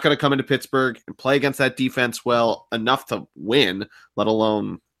 They're not going to come into Pittsburgh and play against that defense well enough to win, let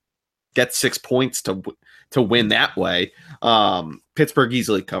alone get 6 points to win that way. Pittsburgh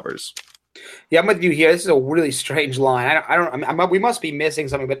easily covers. Yeah, I'm with you here. This is a really strange line. We must be missing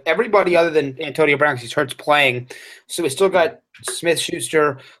something, but everybody other than Antonio Brown, because he's hurt, playing. So we still got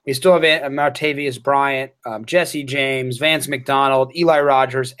Smith-Schuster. We still have Martavius Bryant, Jesse James, Vance McDonald, Eli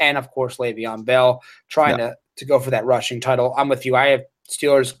Rogers, and, of course, Le'Veon Bell trying to go for that rushing title. I'm with you. I have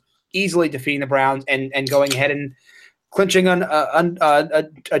Steelers easily defeating the Browns and going ahead and clinching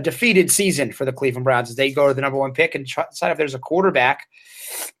a defeated season for the Cleveland Browns as they go to the number 1 pick and decide if there's a quarterback.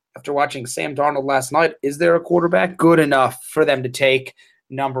 After watching Sam Darnold last night, is there a quarterback good enough for them to take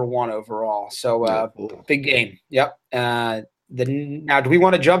number 1 overall? So big game. Yep. Now, do we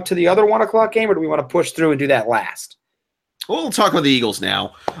want to jump to the other 1 o'clock game, or do we want to push through and do that last? We'll talk about the Eagles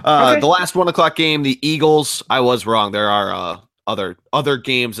now. Okay. The last 1 o'clock game, the Eagles. I was wrong. There are other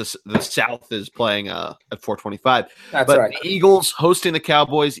games. The South is playing at 4:25. That's right. The Eagles hosting the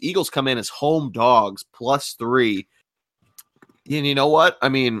Cowboys. Eagles come in as home dogs, +3. And you know what? I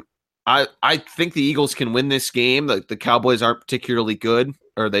mean, I think the Eagles can win this game. The Cowboys aren't particularly good,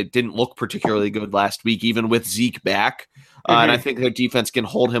 or they didn't look particularly good last week, even with Zeke back. And I think their defense can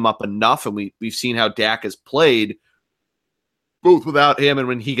hold him up enough. And we've seen how Dak has played, both without him and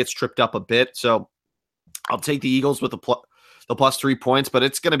when he gets tripped up a bit. So I'll take the Eagles with the +3 points, but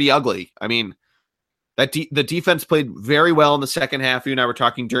it's going to be ugly. I mean, the defense played very well in the second half. You and I were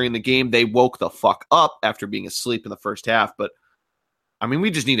talking during the game. They woke the fuck up after being asleep in the first half, but I mean,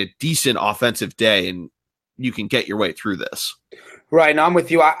 we just need a decent offensive day, and you can get your way through this. Right. Now, I'm with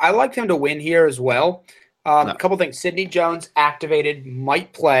you. I like them to win here as well. A couple things. Sidney Jones activated,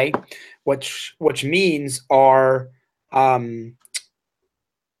 might play, which means our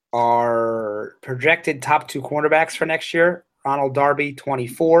projected top 2 cornerbacks for next year, Ronald Darby,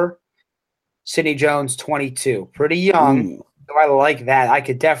 24, Sidney Jones, 22. Pretty young. Ooh. So I like that. I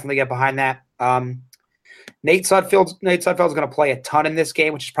could definitely get behind that. Nate Sudfeld's going to play a ton in this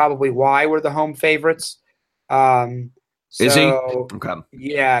game, which is probably why we're the home favorites. Is he? Okay.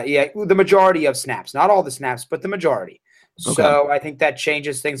 Yeah. The majority of snaps, not all the snaps, but the majority. Okay. So I think that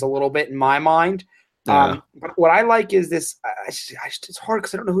changes things a little bit in my mind. But what I like is this. It's hard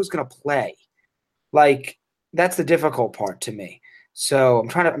because I don't know who's going to play. Like, that's the difficult part to me. So I'm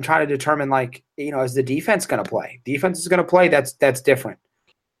trying to determine, like, is the defense going to play? Defense is going to play. That's different.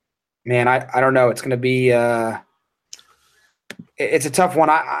 Man, I don't know. It's going to be it's a tough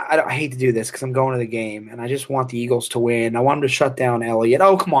one. I hate to do this because I'm going to the game, and I just want the Eagles to win. I want them to shut down Elliott.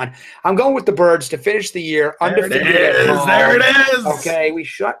 Oh, come on. I'm going with the Birds to finish the year undefeated. There it is. Okay, we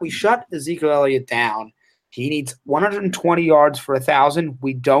shut Ezekiel Elliott down. He needs 120 yards for 1,000.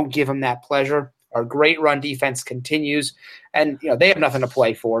 We don't give him that pleasure. Our great run defense continues, and they have nothing to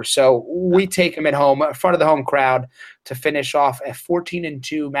play for. So we take them at home, in front of the home crowd, to finish off a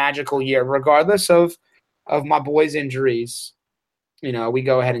 14-2 magical year, regardless of my boys' injuries. We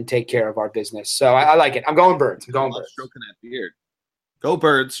go ahead and take care of our business. So I like it. I'm going Birds. Birds. Stroking that beard. Go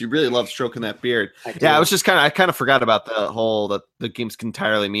Birds. You really love stroking that beard. I was just I kind of forgot about the game's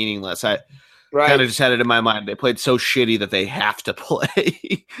entirely meaningless. I kind of just had it in my mind. They played so shitty that they have to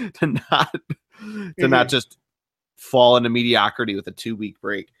play to not just fall into mediocrity with a 2-week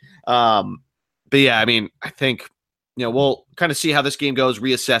break. But yeah, I mean, I think, we'll kind of see how this game goes,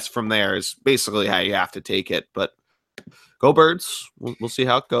 reassess from there is basically how you have to take it. But go Birds. We'll see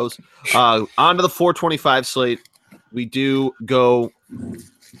how it goes. On to the 4:25 slate. We do go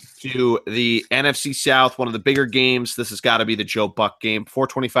to the NFC South, one of the bigger games. This has got to be the Joe Buck game.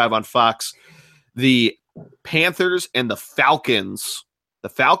 4:25 on Fox. The Panthers and the Falcons. The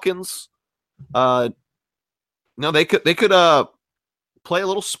Falcons, they could play a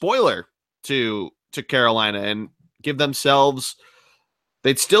little spoiler to Carolina and give themselves.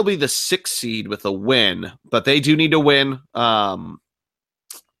 They'd still be the 6th seed with a win, but they do need to win.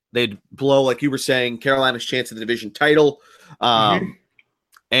 They'd blow, like you were saying, Carolina's chance at the division title. And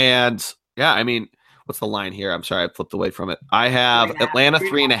yeah, I mean, what's the line here? I'm sorry, I flipped away from it. I have Atlanta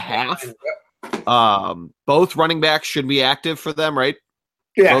 3.5. Both running backs should be active for them, right?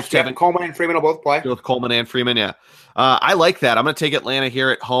 Yeah, Coleman and Freeman will both play. Both Coleman and Freeman, yeah. I like that. I'm going to take Atlanta here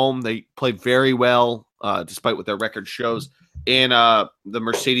at home. They play very well, despite what their record shows, in the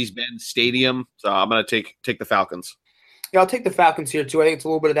Mercedes-Benz Stadium. So I'm going to take the Falcons. Yeah, I'll take the Falcons here too. I think it's a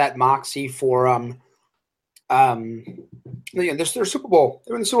little bit of that moxie for they're Super Bowl.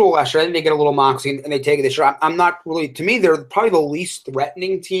 They were in the Super Bowl last year. I think they get a little moxie and they take it this year. I'm not really. To me, they're probably the least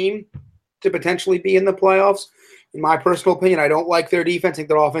threatening team to potentially be in the playoffs. In my personal opinion, I don't like their defense. I think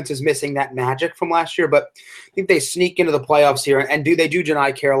their offense is missing that magic from last year, but I think they sneak into the playoffs here and do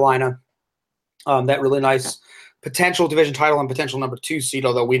deny Carolina that really nice potential division title and potential number 2 seed,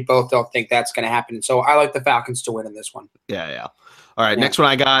 although we both don't think that's going to happen. So I like the Falcons to win in this one. Yeah. All right, next one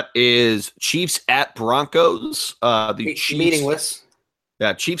I got is Chiefs at Broncos. The Chiefs, meaningless.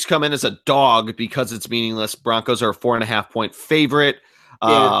 Yeah, Chiefs come in as a dog because it's meaningless. Broncos are a 4.5-point favorite.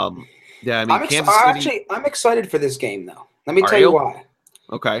 I mean, Kansas City. I'm excited for this game, though. Let me tell you why.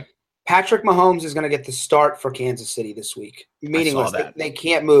 Okay. Patrick Mahomes is going to get the start for Kansas City this week. Meaningless. They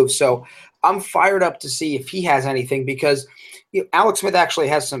can't move. So I'm fired up to see if he has anything because Alex Smith actually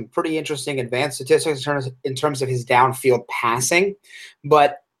has some pretty interesting advanced statistics in terms of his downfield passing.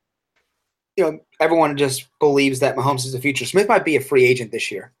 But, everyone just believes that Mahomes is the future. Smith might be a free agent this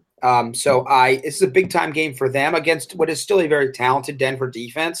year. This is a big-time game for them against what is still a very talented Denver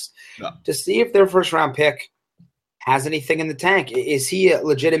defense to see if their first-round pick has anything in the tank. Is he a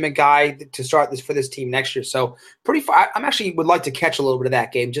legitimate guy to start this for this team next year? So I'm actually would like to catch a little bit of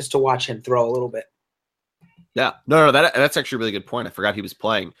that game just to watch him throw a little bit. Yeah, no, that's actually a really good point. I forgot he was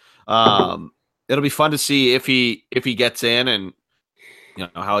playing. It'll be fun to see if he gets in and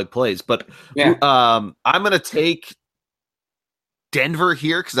how he plays. But I'm going to take Denver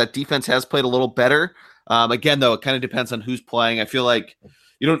here because that defense has played a little better. Again, though, it kind of depends on who's playing. I feel like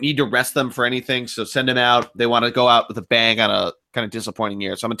you don't need to rest them for anything, so send them out. They want to go out with a bang on a kind of disappointing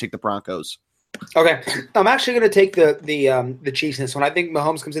year, so I'm going to take the Broncos. Okay, I'm actually going to take the Chiefs in this one. I think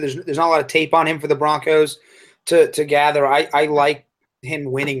Mahomes comes in. There's not a lot of tape on him for the Broncos to gather. I like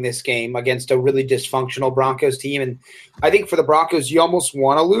him winning this game against a really dysfunctional Broncos team, and I think for the Broncos, you almost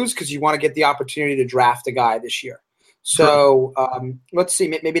want to lose because you want to get the opportunity to draft a guy this year. So let's see.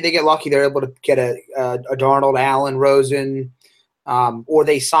 Maybe they get lucky. They're able to get a Darnold, Allen, Rosen, or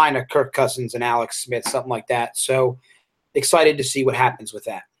they sign a Kirk Cousins and Alex Smith, something like that. So excited to see what happens with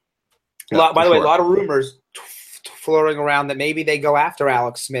that. By the way, a lot of rumors floating around that maybe they go after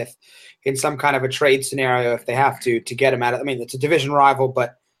Alex Smith in some kind of a trade scenario if they have to get him out of. I mean, it's a division rival,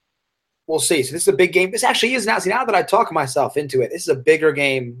 but we'll see. So this is a big game. This actually is now. See, now that I talk myself into it, this is a bigger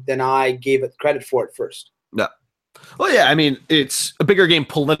game than I gave it credit for at first. No. Well, yeah, I mean, it's a bigger game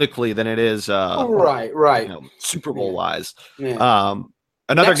politically than it is right. Super Bowl wise. Yeah.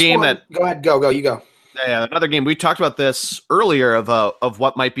 Another Next game one, go ahead, go, you go. Yeah, another game. We talked about this earlier of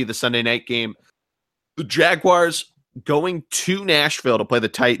what might be the Sunday night game. The Jaguars going to Nashville to play the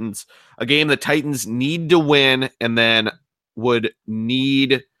Titans, a game the Titans need to win and then would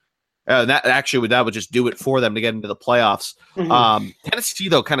need that would just do it for them to get into the playoffs. Mm-hmm. Tennessee,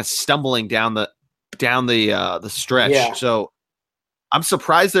 though, kind of stumbling down the stretch. Yeah. So I'm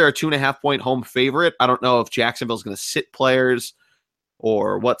surprised they're a 2.5-point home favorite. I don't know if Jacksonville's going to sit players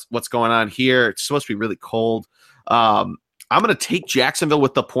or what's going on here. It's supposed to be really cold. I'm going to take Jacksonville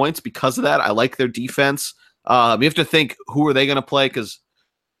with the points because of that. I like their defense. You have to think, who are they going to play? Because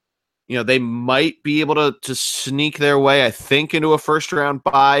they might be able to sneak their way, I think, into a first-round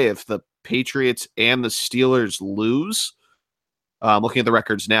bye if the Patriots and the Steelers lose. I'm looking at the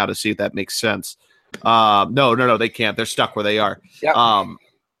records now to see if that makes sense. No, they can't. They're stuck where they are.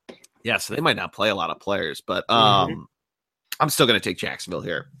 Yep. So they might not play a lot of players, but I'm still going to take Jacksonville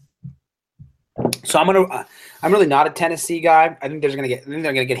here. So I'm really not a Tennessee guy. I think they're going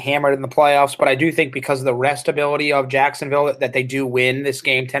to get hammered in the playoffs, but I do think because of the rest ability of Jacksonville that they do win this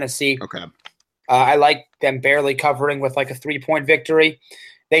game. Tennessee. Okay. I like them barely covering with like a 3-point victory.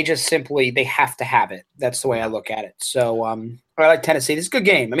 They just they have to have it. That's the way I look at it. So I like Tennessee. This is a good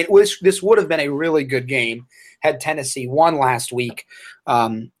game. I mean, this would have been a really good game had Tennessee won last week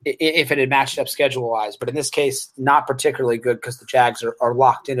if it had matched up schedule-wise. But in this case, not particularly good because the Jags are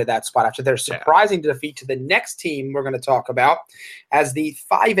locked into that spot after their surprising defeat to the next team we're going to talk about as the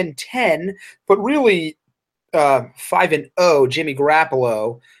 5-10, but really 5-0 Jimmy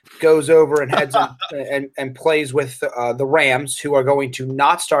Garoppolo goes over and heads and plays with the Rams, who are going to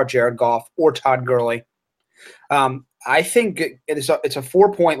not start Jared Goff or Todd Gurley. I think it's a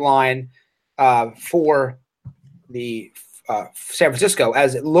 4-point line for the San Francisco,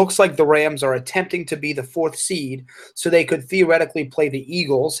 as it looks like the Rams are attempting to be the 4th seed, so they could theoretically play the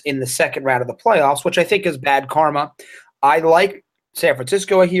Eagles in the second round of the playoffs, which I think is bad karma. I like San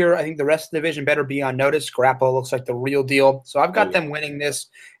Francisco here. I think the rest of the division better be on notice. Garoppolo looks like the real deal. So I've got them winning this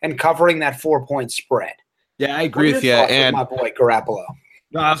and covering that 4-point spread. Yeah, I agree with you. And my boy Garoppolo.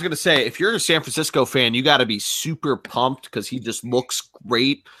 No, I was going to say, if you're a San Francisco fan, you got to be super pumped because he just looks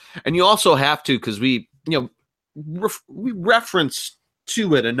great. And you also have to, because we reference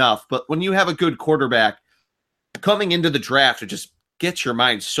to it enough, but when you have a good quarterback coming into the draft, it just gets your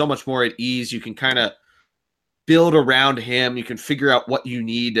mind so much more at ease. You can kind of build around him. You can figure out what you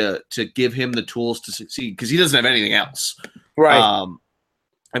need to give him the tools to succeed because he doesn't have anything else. Right.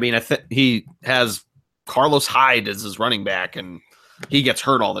 I mean, he has Carlos Hyde as his running back, and he gets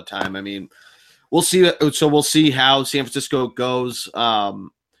hurt all the time. I mean, we'll see. So we'll see how San Francisco goes.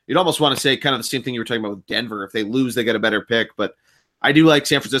 You'd almost want to say kind of the same thing you were talking about with Denver. If they lose, they get a better pick. But I do like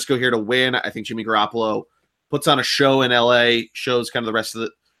San Francisco here to win. I think Jimmy Garoppolo puts on a show in LA, shows kind of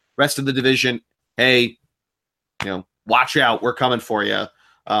the rest of the division. Hey, watch out. We're coming for you.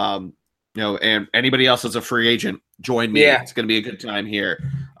 And anybody else that's a free agent, join me. Yeah. It's going to be a good time here.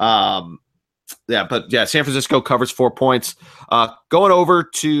 San Francisco covers 4 points. Going over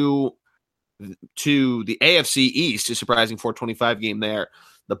to the AFC East, a surprising 425 game there.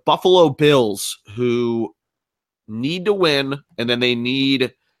 The Buffalo Bills, who need to win, and then they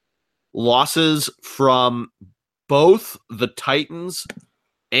need losses from both the Titans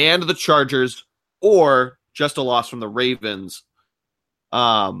and the Chargers, or just a loss from the Ravens.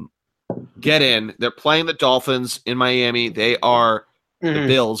 Get in. They're playing the Dolphins in Miami. They are the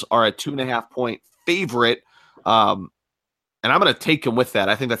Bills are a 2.5-point favorite. And I'm going to take them with that.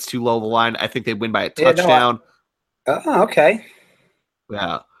 I think that's too low of a line. I think they win by a touchdown. Okay.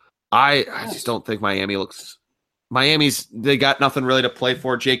 Yeah. I just don't think Miami's they got nothing really to play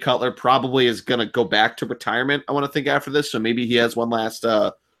for. Jay Cutler probably is going to go back to retirement, I want to think, after this. So maybe he has one last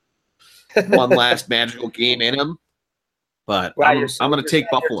magical game in him. But I'm going to take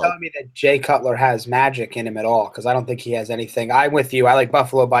Buffalo. You're telling me that Jay Cutler has magic in him at all, because I don't think he has anything. I'm with you. I like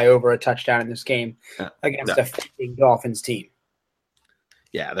Buffalo by over a touchdown in this game against a fading Dolphins team.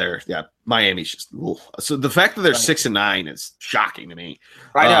 Yeah, Miami's just so the fact that they're 6-9 is shocking to me.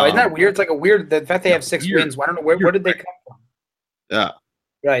 I know, isn't that weird? It's like the fact they have 6 wins. I don't know where did they come from. Yeah,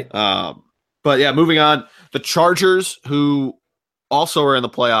 right. But yeah, moving on, the Chargers, who also are in the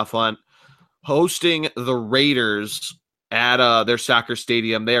playoff hunt, hosting the Raiders at their soccer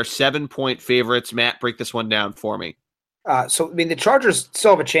stadium. They are 7-point favorites. Matt, break this one down for me. The Chargers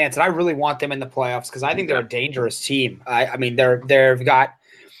still have a chance, and I really want them in the playoffs because I think they're a dangerous team.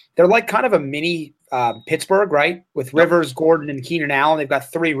 They're like kind of a mini Pittsburgh, right? With Rivers, Gordon, and Keenan Allen. They've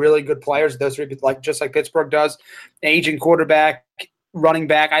got 3 really good players. Those 3, just like Pittsburgh does. An aging quarterback, running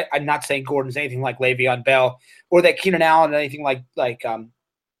back. I'm not saying Gordon's anything like Le'Veon Bell or that Keenan Allen anything like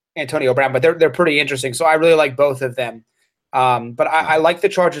Antonio Brown, but they're pretty interesting. So I really like both of them. But I like the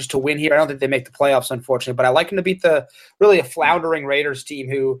Chargers to win here. I don't think they make the playoffs, unfortunately, but I like them to beat a floundering Raiders team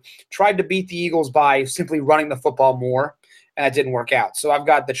who tried to beat the Eagles by simply running the football more, and that didn't work out. So I've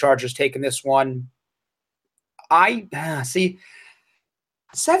got the Chargers taking this one. I see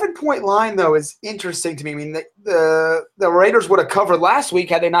 7-point line, though, is interesting to me. I mean, the Raiders would have covered last week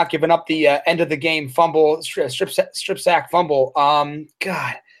had they not given up the end of the game fumble, strip sack fumble.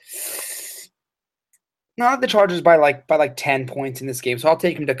 God. Not the Chargers by like 10 points in this game, so I'll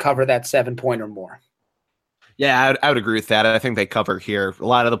take them to cover that 7-point or more. Yeah, I would agree with that. I think they cover here. A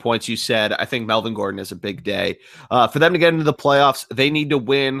lot of the points you said. I think Melvin Gordon is a big day. For them to get into the playoffs, they need to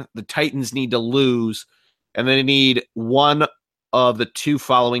win. The Titans need to lose, and they need one of the 2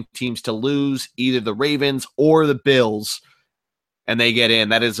 following teams to lose, either the Ravens or the Bills, and they get in.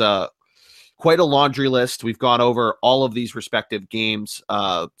 That is quite a laundry list. We've gone over all of these respective games,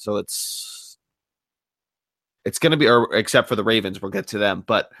 so it's going to be, or except for the Ravens, we'll get to them,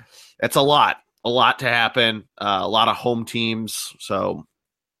 but it's a lot to happen, a lot of home teams. So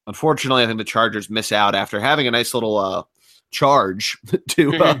unfortunately, I think the Chargers miss out after having a nice little charge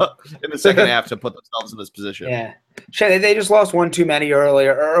to in the second half to put themselves in this position. Yeah. They just lost one too many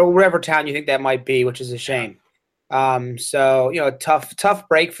earlier, or whatever town you think that might be, which is a shame. So, tough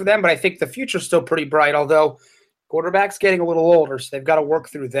break for them, but I think the future's still pretty bright, although quarterback's getting a little older, so they've got to work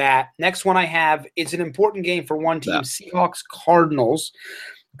through that. Next one I have, it's an important game for one team, Seahawks-Cardinals.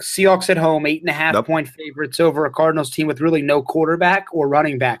 Seahawks at home, 8.5-point favorites over a Cardinals team with really no quarterback or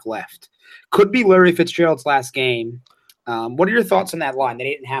running back left. Could be Larry Fitzgerald's last game. What are your thoughts on that line, that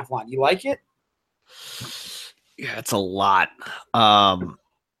 8.5 line? You like it? Yeah, it's a lot.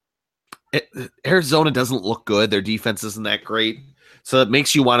 Arizona doesn't look good. Their defense isn't that great. So it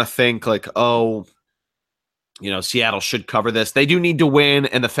makes you want to think like, Seattle should cover this. They do need to win,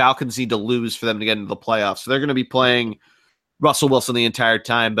 and the Falcons need to lose for them to get into the playoffs. So they're going to be playing Russell Wilson the entire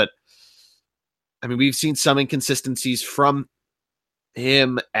time. But, I mean, we've seen some inconsistencies from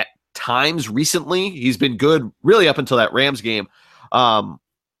him at times recently. He's been good really up until that Rams game.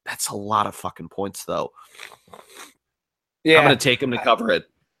 That's a lot of fucking points, though. Yeah. I'm going to take him to cover it.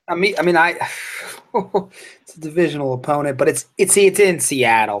 It's a divisional opponent, but it's in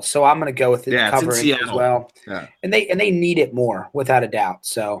Seattle, so I'm going to go with it Yeah, it's in covering as Seattle. well. Yeah. And they need it more, without a doubt.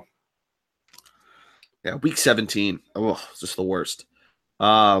 So Yeah, week 17. Oh, it's just the worst.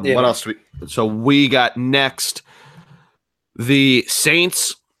 yeah. What else do we? So we got next the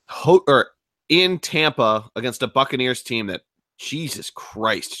Saints or in Tampa against a Buccaneers team that, Jesus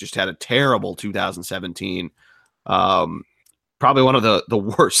Christ, just had a terrible 2017. Probably one of the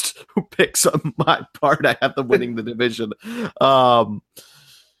worst picks on my part. I have them winning the division.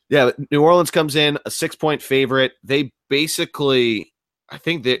 Yeah, New Orleans comes in a 6-point favorite. They basically, I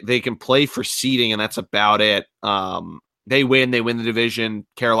think that they can play for seeding, and that's about it. They win the division.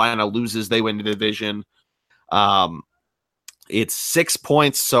 Carolina loses, they win the division. It's 6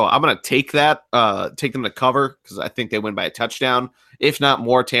 points, so I'm going to take that, take them to cover because I think they win by a touchdown. If not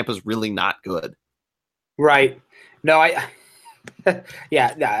more, Tampa's really not good. Right. No, I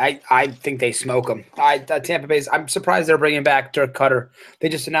think they smoke them. Tampa Bay's. I'm surprised they're bringing back Dirk Cutter. They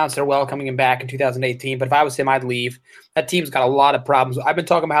just announced they're welcoming him back in 2018. But if I was him, I'd leave. That team's got a lot of problems. I've been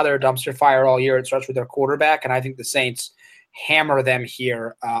talking about how they're a dumpster fire all year. It starts with their quarterback, and I think the Saints hammer them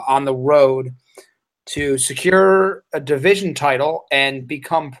here on the road to secure a division title and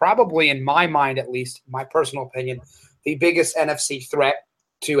become probably, in my mind at least, my personal opinion, the biggest NFC threat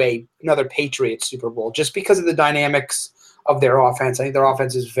to another Patriots Super Bowl, just because of the dynamics of their offense. I think their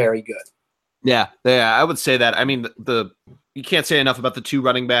offense is very good. Yeah, I would say that. I mean, you can't say enough about the two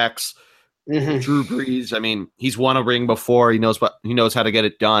running backs. Mm-hmm. Drew Brees, I mean, he's won a ring before. He knows how to get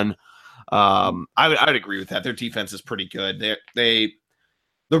it done. I would agree with that. Their defense is pretty good.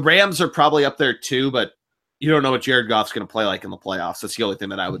 The Rams are probably up there too, but you don't know what Jared Goff's going to play like in the playoffs. That's the only thing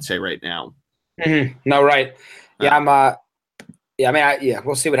that I would say right now. Mm-hmm. No, right. Yeah,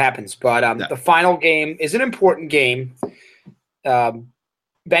 we'll see what happens. But the final game is an important game.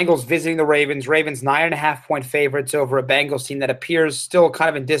 Bengals visiting the Ravens. Ravens 9.5-point favorites over a Bengals team that appears still kind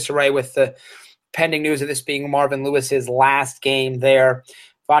of in disarray with the pending news of this being Marvin Lewis's last game there.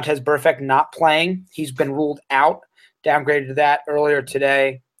 Vontaze Burfict not playing. He's been ruled out, downgraded to that earlier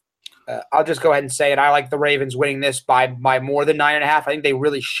today. I'll just go ahead and say it. I like the Ravens winning this by more than 9.5. I think they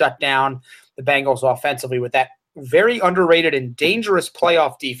really shut down the Bengals offensively with that very underrated and dangerous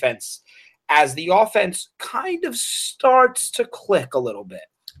playoff defense as the offense kind of starts to click a little bit.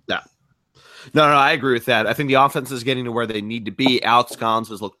 Yeah. No, I agree with that. I think the offense is getting to where they need to be. Alex Collins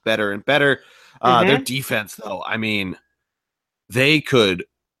has looked better and better. Their defense, though, I mean, they could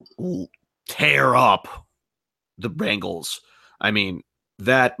tear up the Bengals. I mean,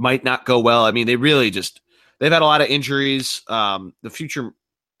 that might not go well. I mean, they've had a lot of injuries. The future,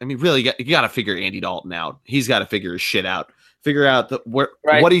 I mean, really, you got to figure Andy Dalton out. He's got to figure his shit out. Figure out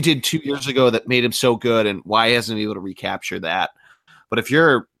what he did 2 years ago that made him so good and why he hasn't been able to recapture that. But if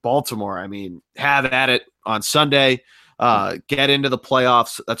you're Baltimore, I mean, have at it on Sunday. Get into the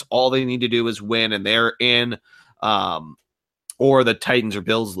playoffs. That's all they need to do is win, and they're in. Or the Titans or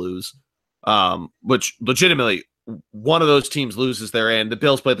Bills lose, which legitimately one of those teams loses, they're in. The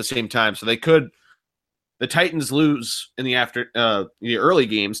Bills play at the same time, so they could. The Titans lose in the early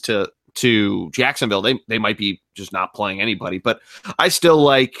games to Jacksonville. They might be just not playing anybody, but I still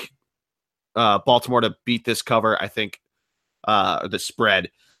like Baltimore to beat this cover. I think the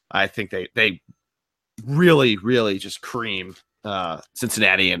spread. I think they really, really just cream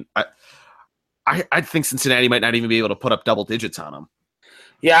Cincinnati, and I think Cincinnati might not even be able to put up double digits on them.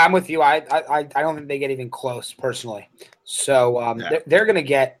 Yeah, I'm with you. I don't think they get even close personally. So they're going to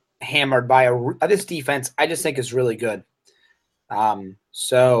get hammered by this defense. I just think is really good.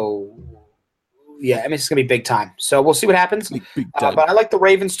 So yeah, I mean it's going to be big time. So we'll see what happens. But I like the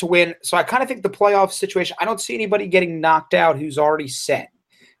Ravens to win. So I kind of think the playoff situation. I don't see anybody getting knocked out who's already set.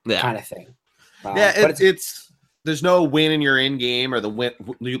 Kind of thing. It's there's no win in your in game or the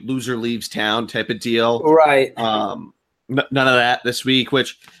loser leaves town type of deal. Right. None of that this week,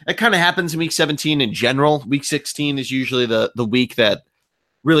 which it kind of happens in week 17 in general. Week 16 is usually the week that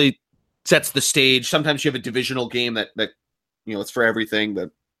really sets the stage. Sometimes you have a divisional game that it's for everything,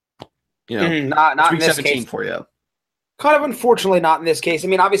 but not week in this 17 case. for you. Kind of unfortunately not in this case. I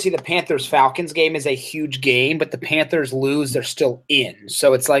mean, obviously the Panthers-Falcons game is a huge game, but the Panthers lose, they're still in.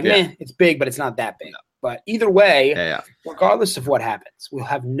 So it's like, it's big, but it's not that big. But either way, regardless of what happens, we'll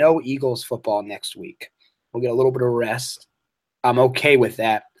have no Eagles football next week. We'll get a little bit of rest. I'm okay with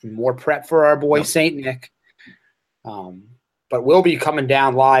that. More prep for our boy St. Nick. But we'll be coming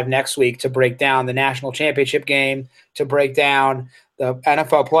down live next week to break down the national championship game, to break down the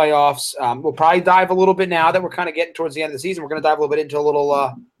NFL playoffs. We'll probably dive a little bit now that we're kind of getting towards the end of the season. We're going to dive a little bit into a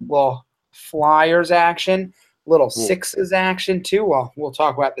little Flyers action. little Cool. Sixers action too. Well, we'll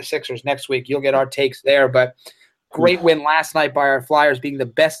talk about the Sixers next week. You'll get our takes there, but great win last night by our Flyers, being the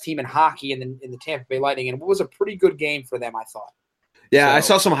best team in hockey in the Tampa Bay Lightning, and it was a pretty good game for them, I thought. Yeah, so, I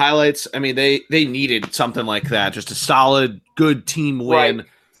saw some highlights. I mean, they needed something like that, just a solid, good team win.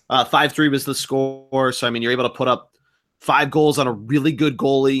 Right. 5-3 was the score, so I mean, you're able to put up 5 goals on a really good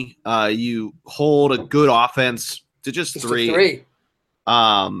goalie. You hold a good offense to just 3.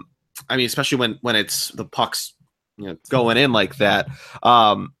 I mean, especially when it's the pucks, going in like that.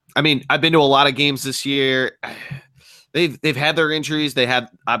 I mean, I've been to a lot of games this year. They've had their injuries. They had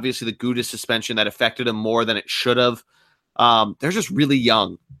obviously the Gudis suspension that affected them more than it should have. They're just really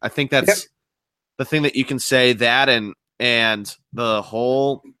young. I think that's the thing that you can say, that and the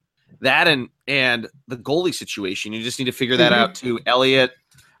whole that and the goalie situation. You just need to figure that out too. Elliott,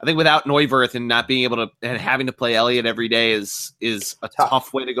 I think without Neuwirth and not being able to and having to play Elliott every day is a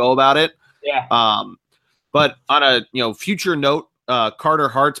tough way to go about it. Yeah. But on a future note, Carter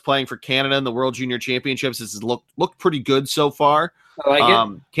Hart's playing for Canada in the World Junior Championships. This has looked pretty good so far. I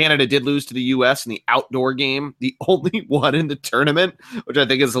like it. Canada did lose to the U.S. in the outdoor game, the only one in the tournament, which I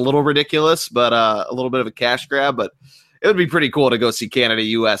think is a little ridiculous, but a little bit of a cash grab. But it would be pretty cool to go see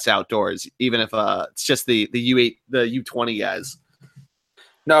Canada-U.S. outdoors, even if it's just the U8, the U20 guys.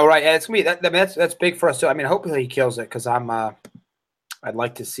 No, right. And it's gonna be that's big for us too. I mean, hopefully he kills it, because I'd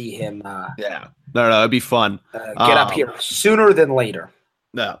like to see him. Yeah, no, it'd be fun. Get up here sooner than later.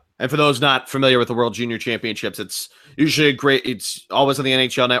 No. And for those not familiar with the World Junior Championships, it's usually it's always on the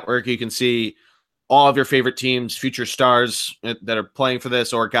NHL Network. You can see all of your favorite teams, future stars that are playing for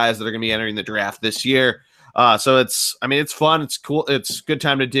this, or guys that are going to be entering the draft this year. So it's fun. It's cool. It's a good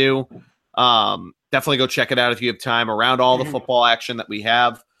time to do. Definitely go check it out if you have time around all the football action that we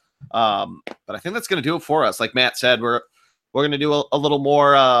have. But I think that's going to do it for us. Like Matt said, we're going to do a little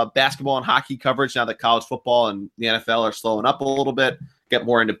more basketball and hockey coverage now that college football and the NFL are slowing up a little bit. Get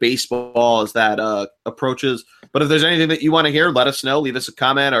more into baseball as that approaches. But if there's anything that you want to hear, let us know. Leave us a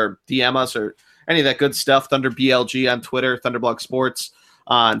comment or DM us or any of that good stuff. Thunder BLG on Twitter, Thunderblog Sports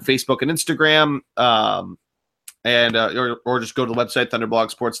on Facebook and Instagram, or just go to the website,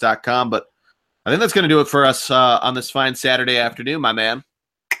 thunderblogsports.com. But I think that's going to do it for us on this fine Saturday afternoon, my man.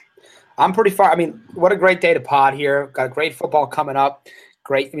 I'm pretty far. I mean, what a great day to pod here. Got a great football coming up.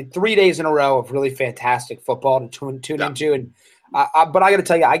 Great. I mean, 3 days in a row of really fantastic football to tune into. And but I got to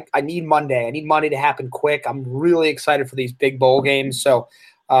tell you, I need Monday. I need Monday to happen quick. I'm really excited for these big bowl games. So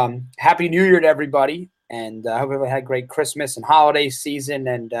happy New Year to everybody. And I hope everybody had a great Christmas and holiday season.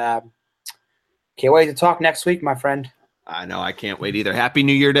 And can't wait to talk next week, my friend. I know. I can't wait either. Happy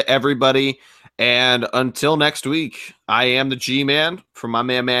New Year to everybody. And until next week, I am the G-Man from my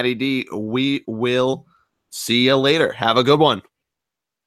man, Matty D. We will see you later. Have a good one.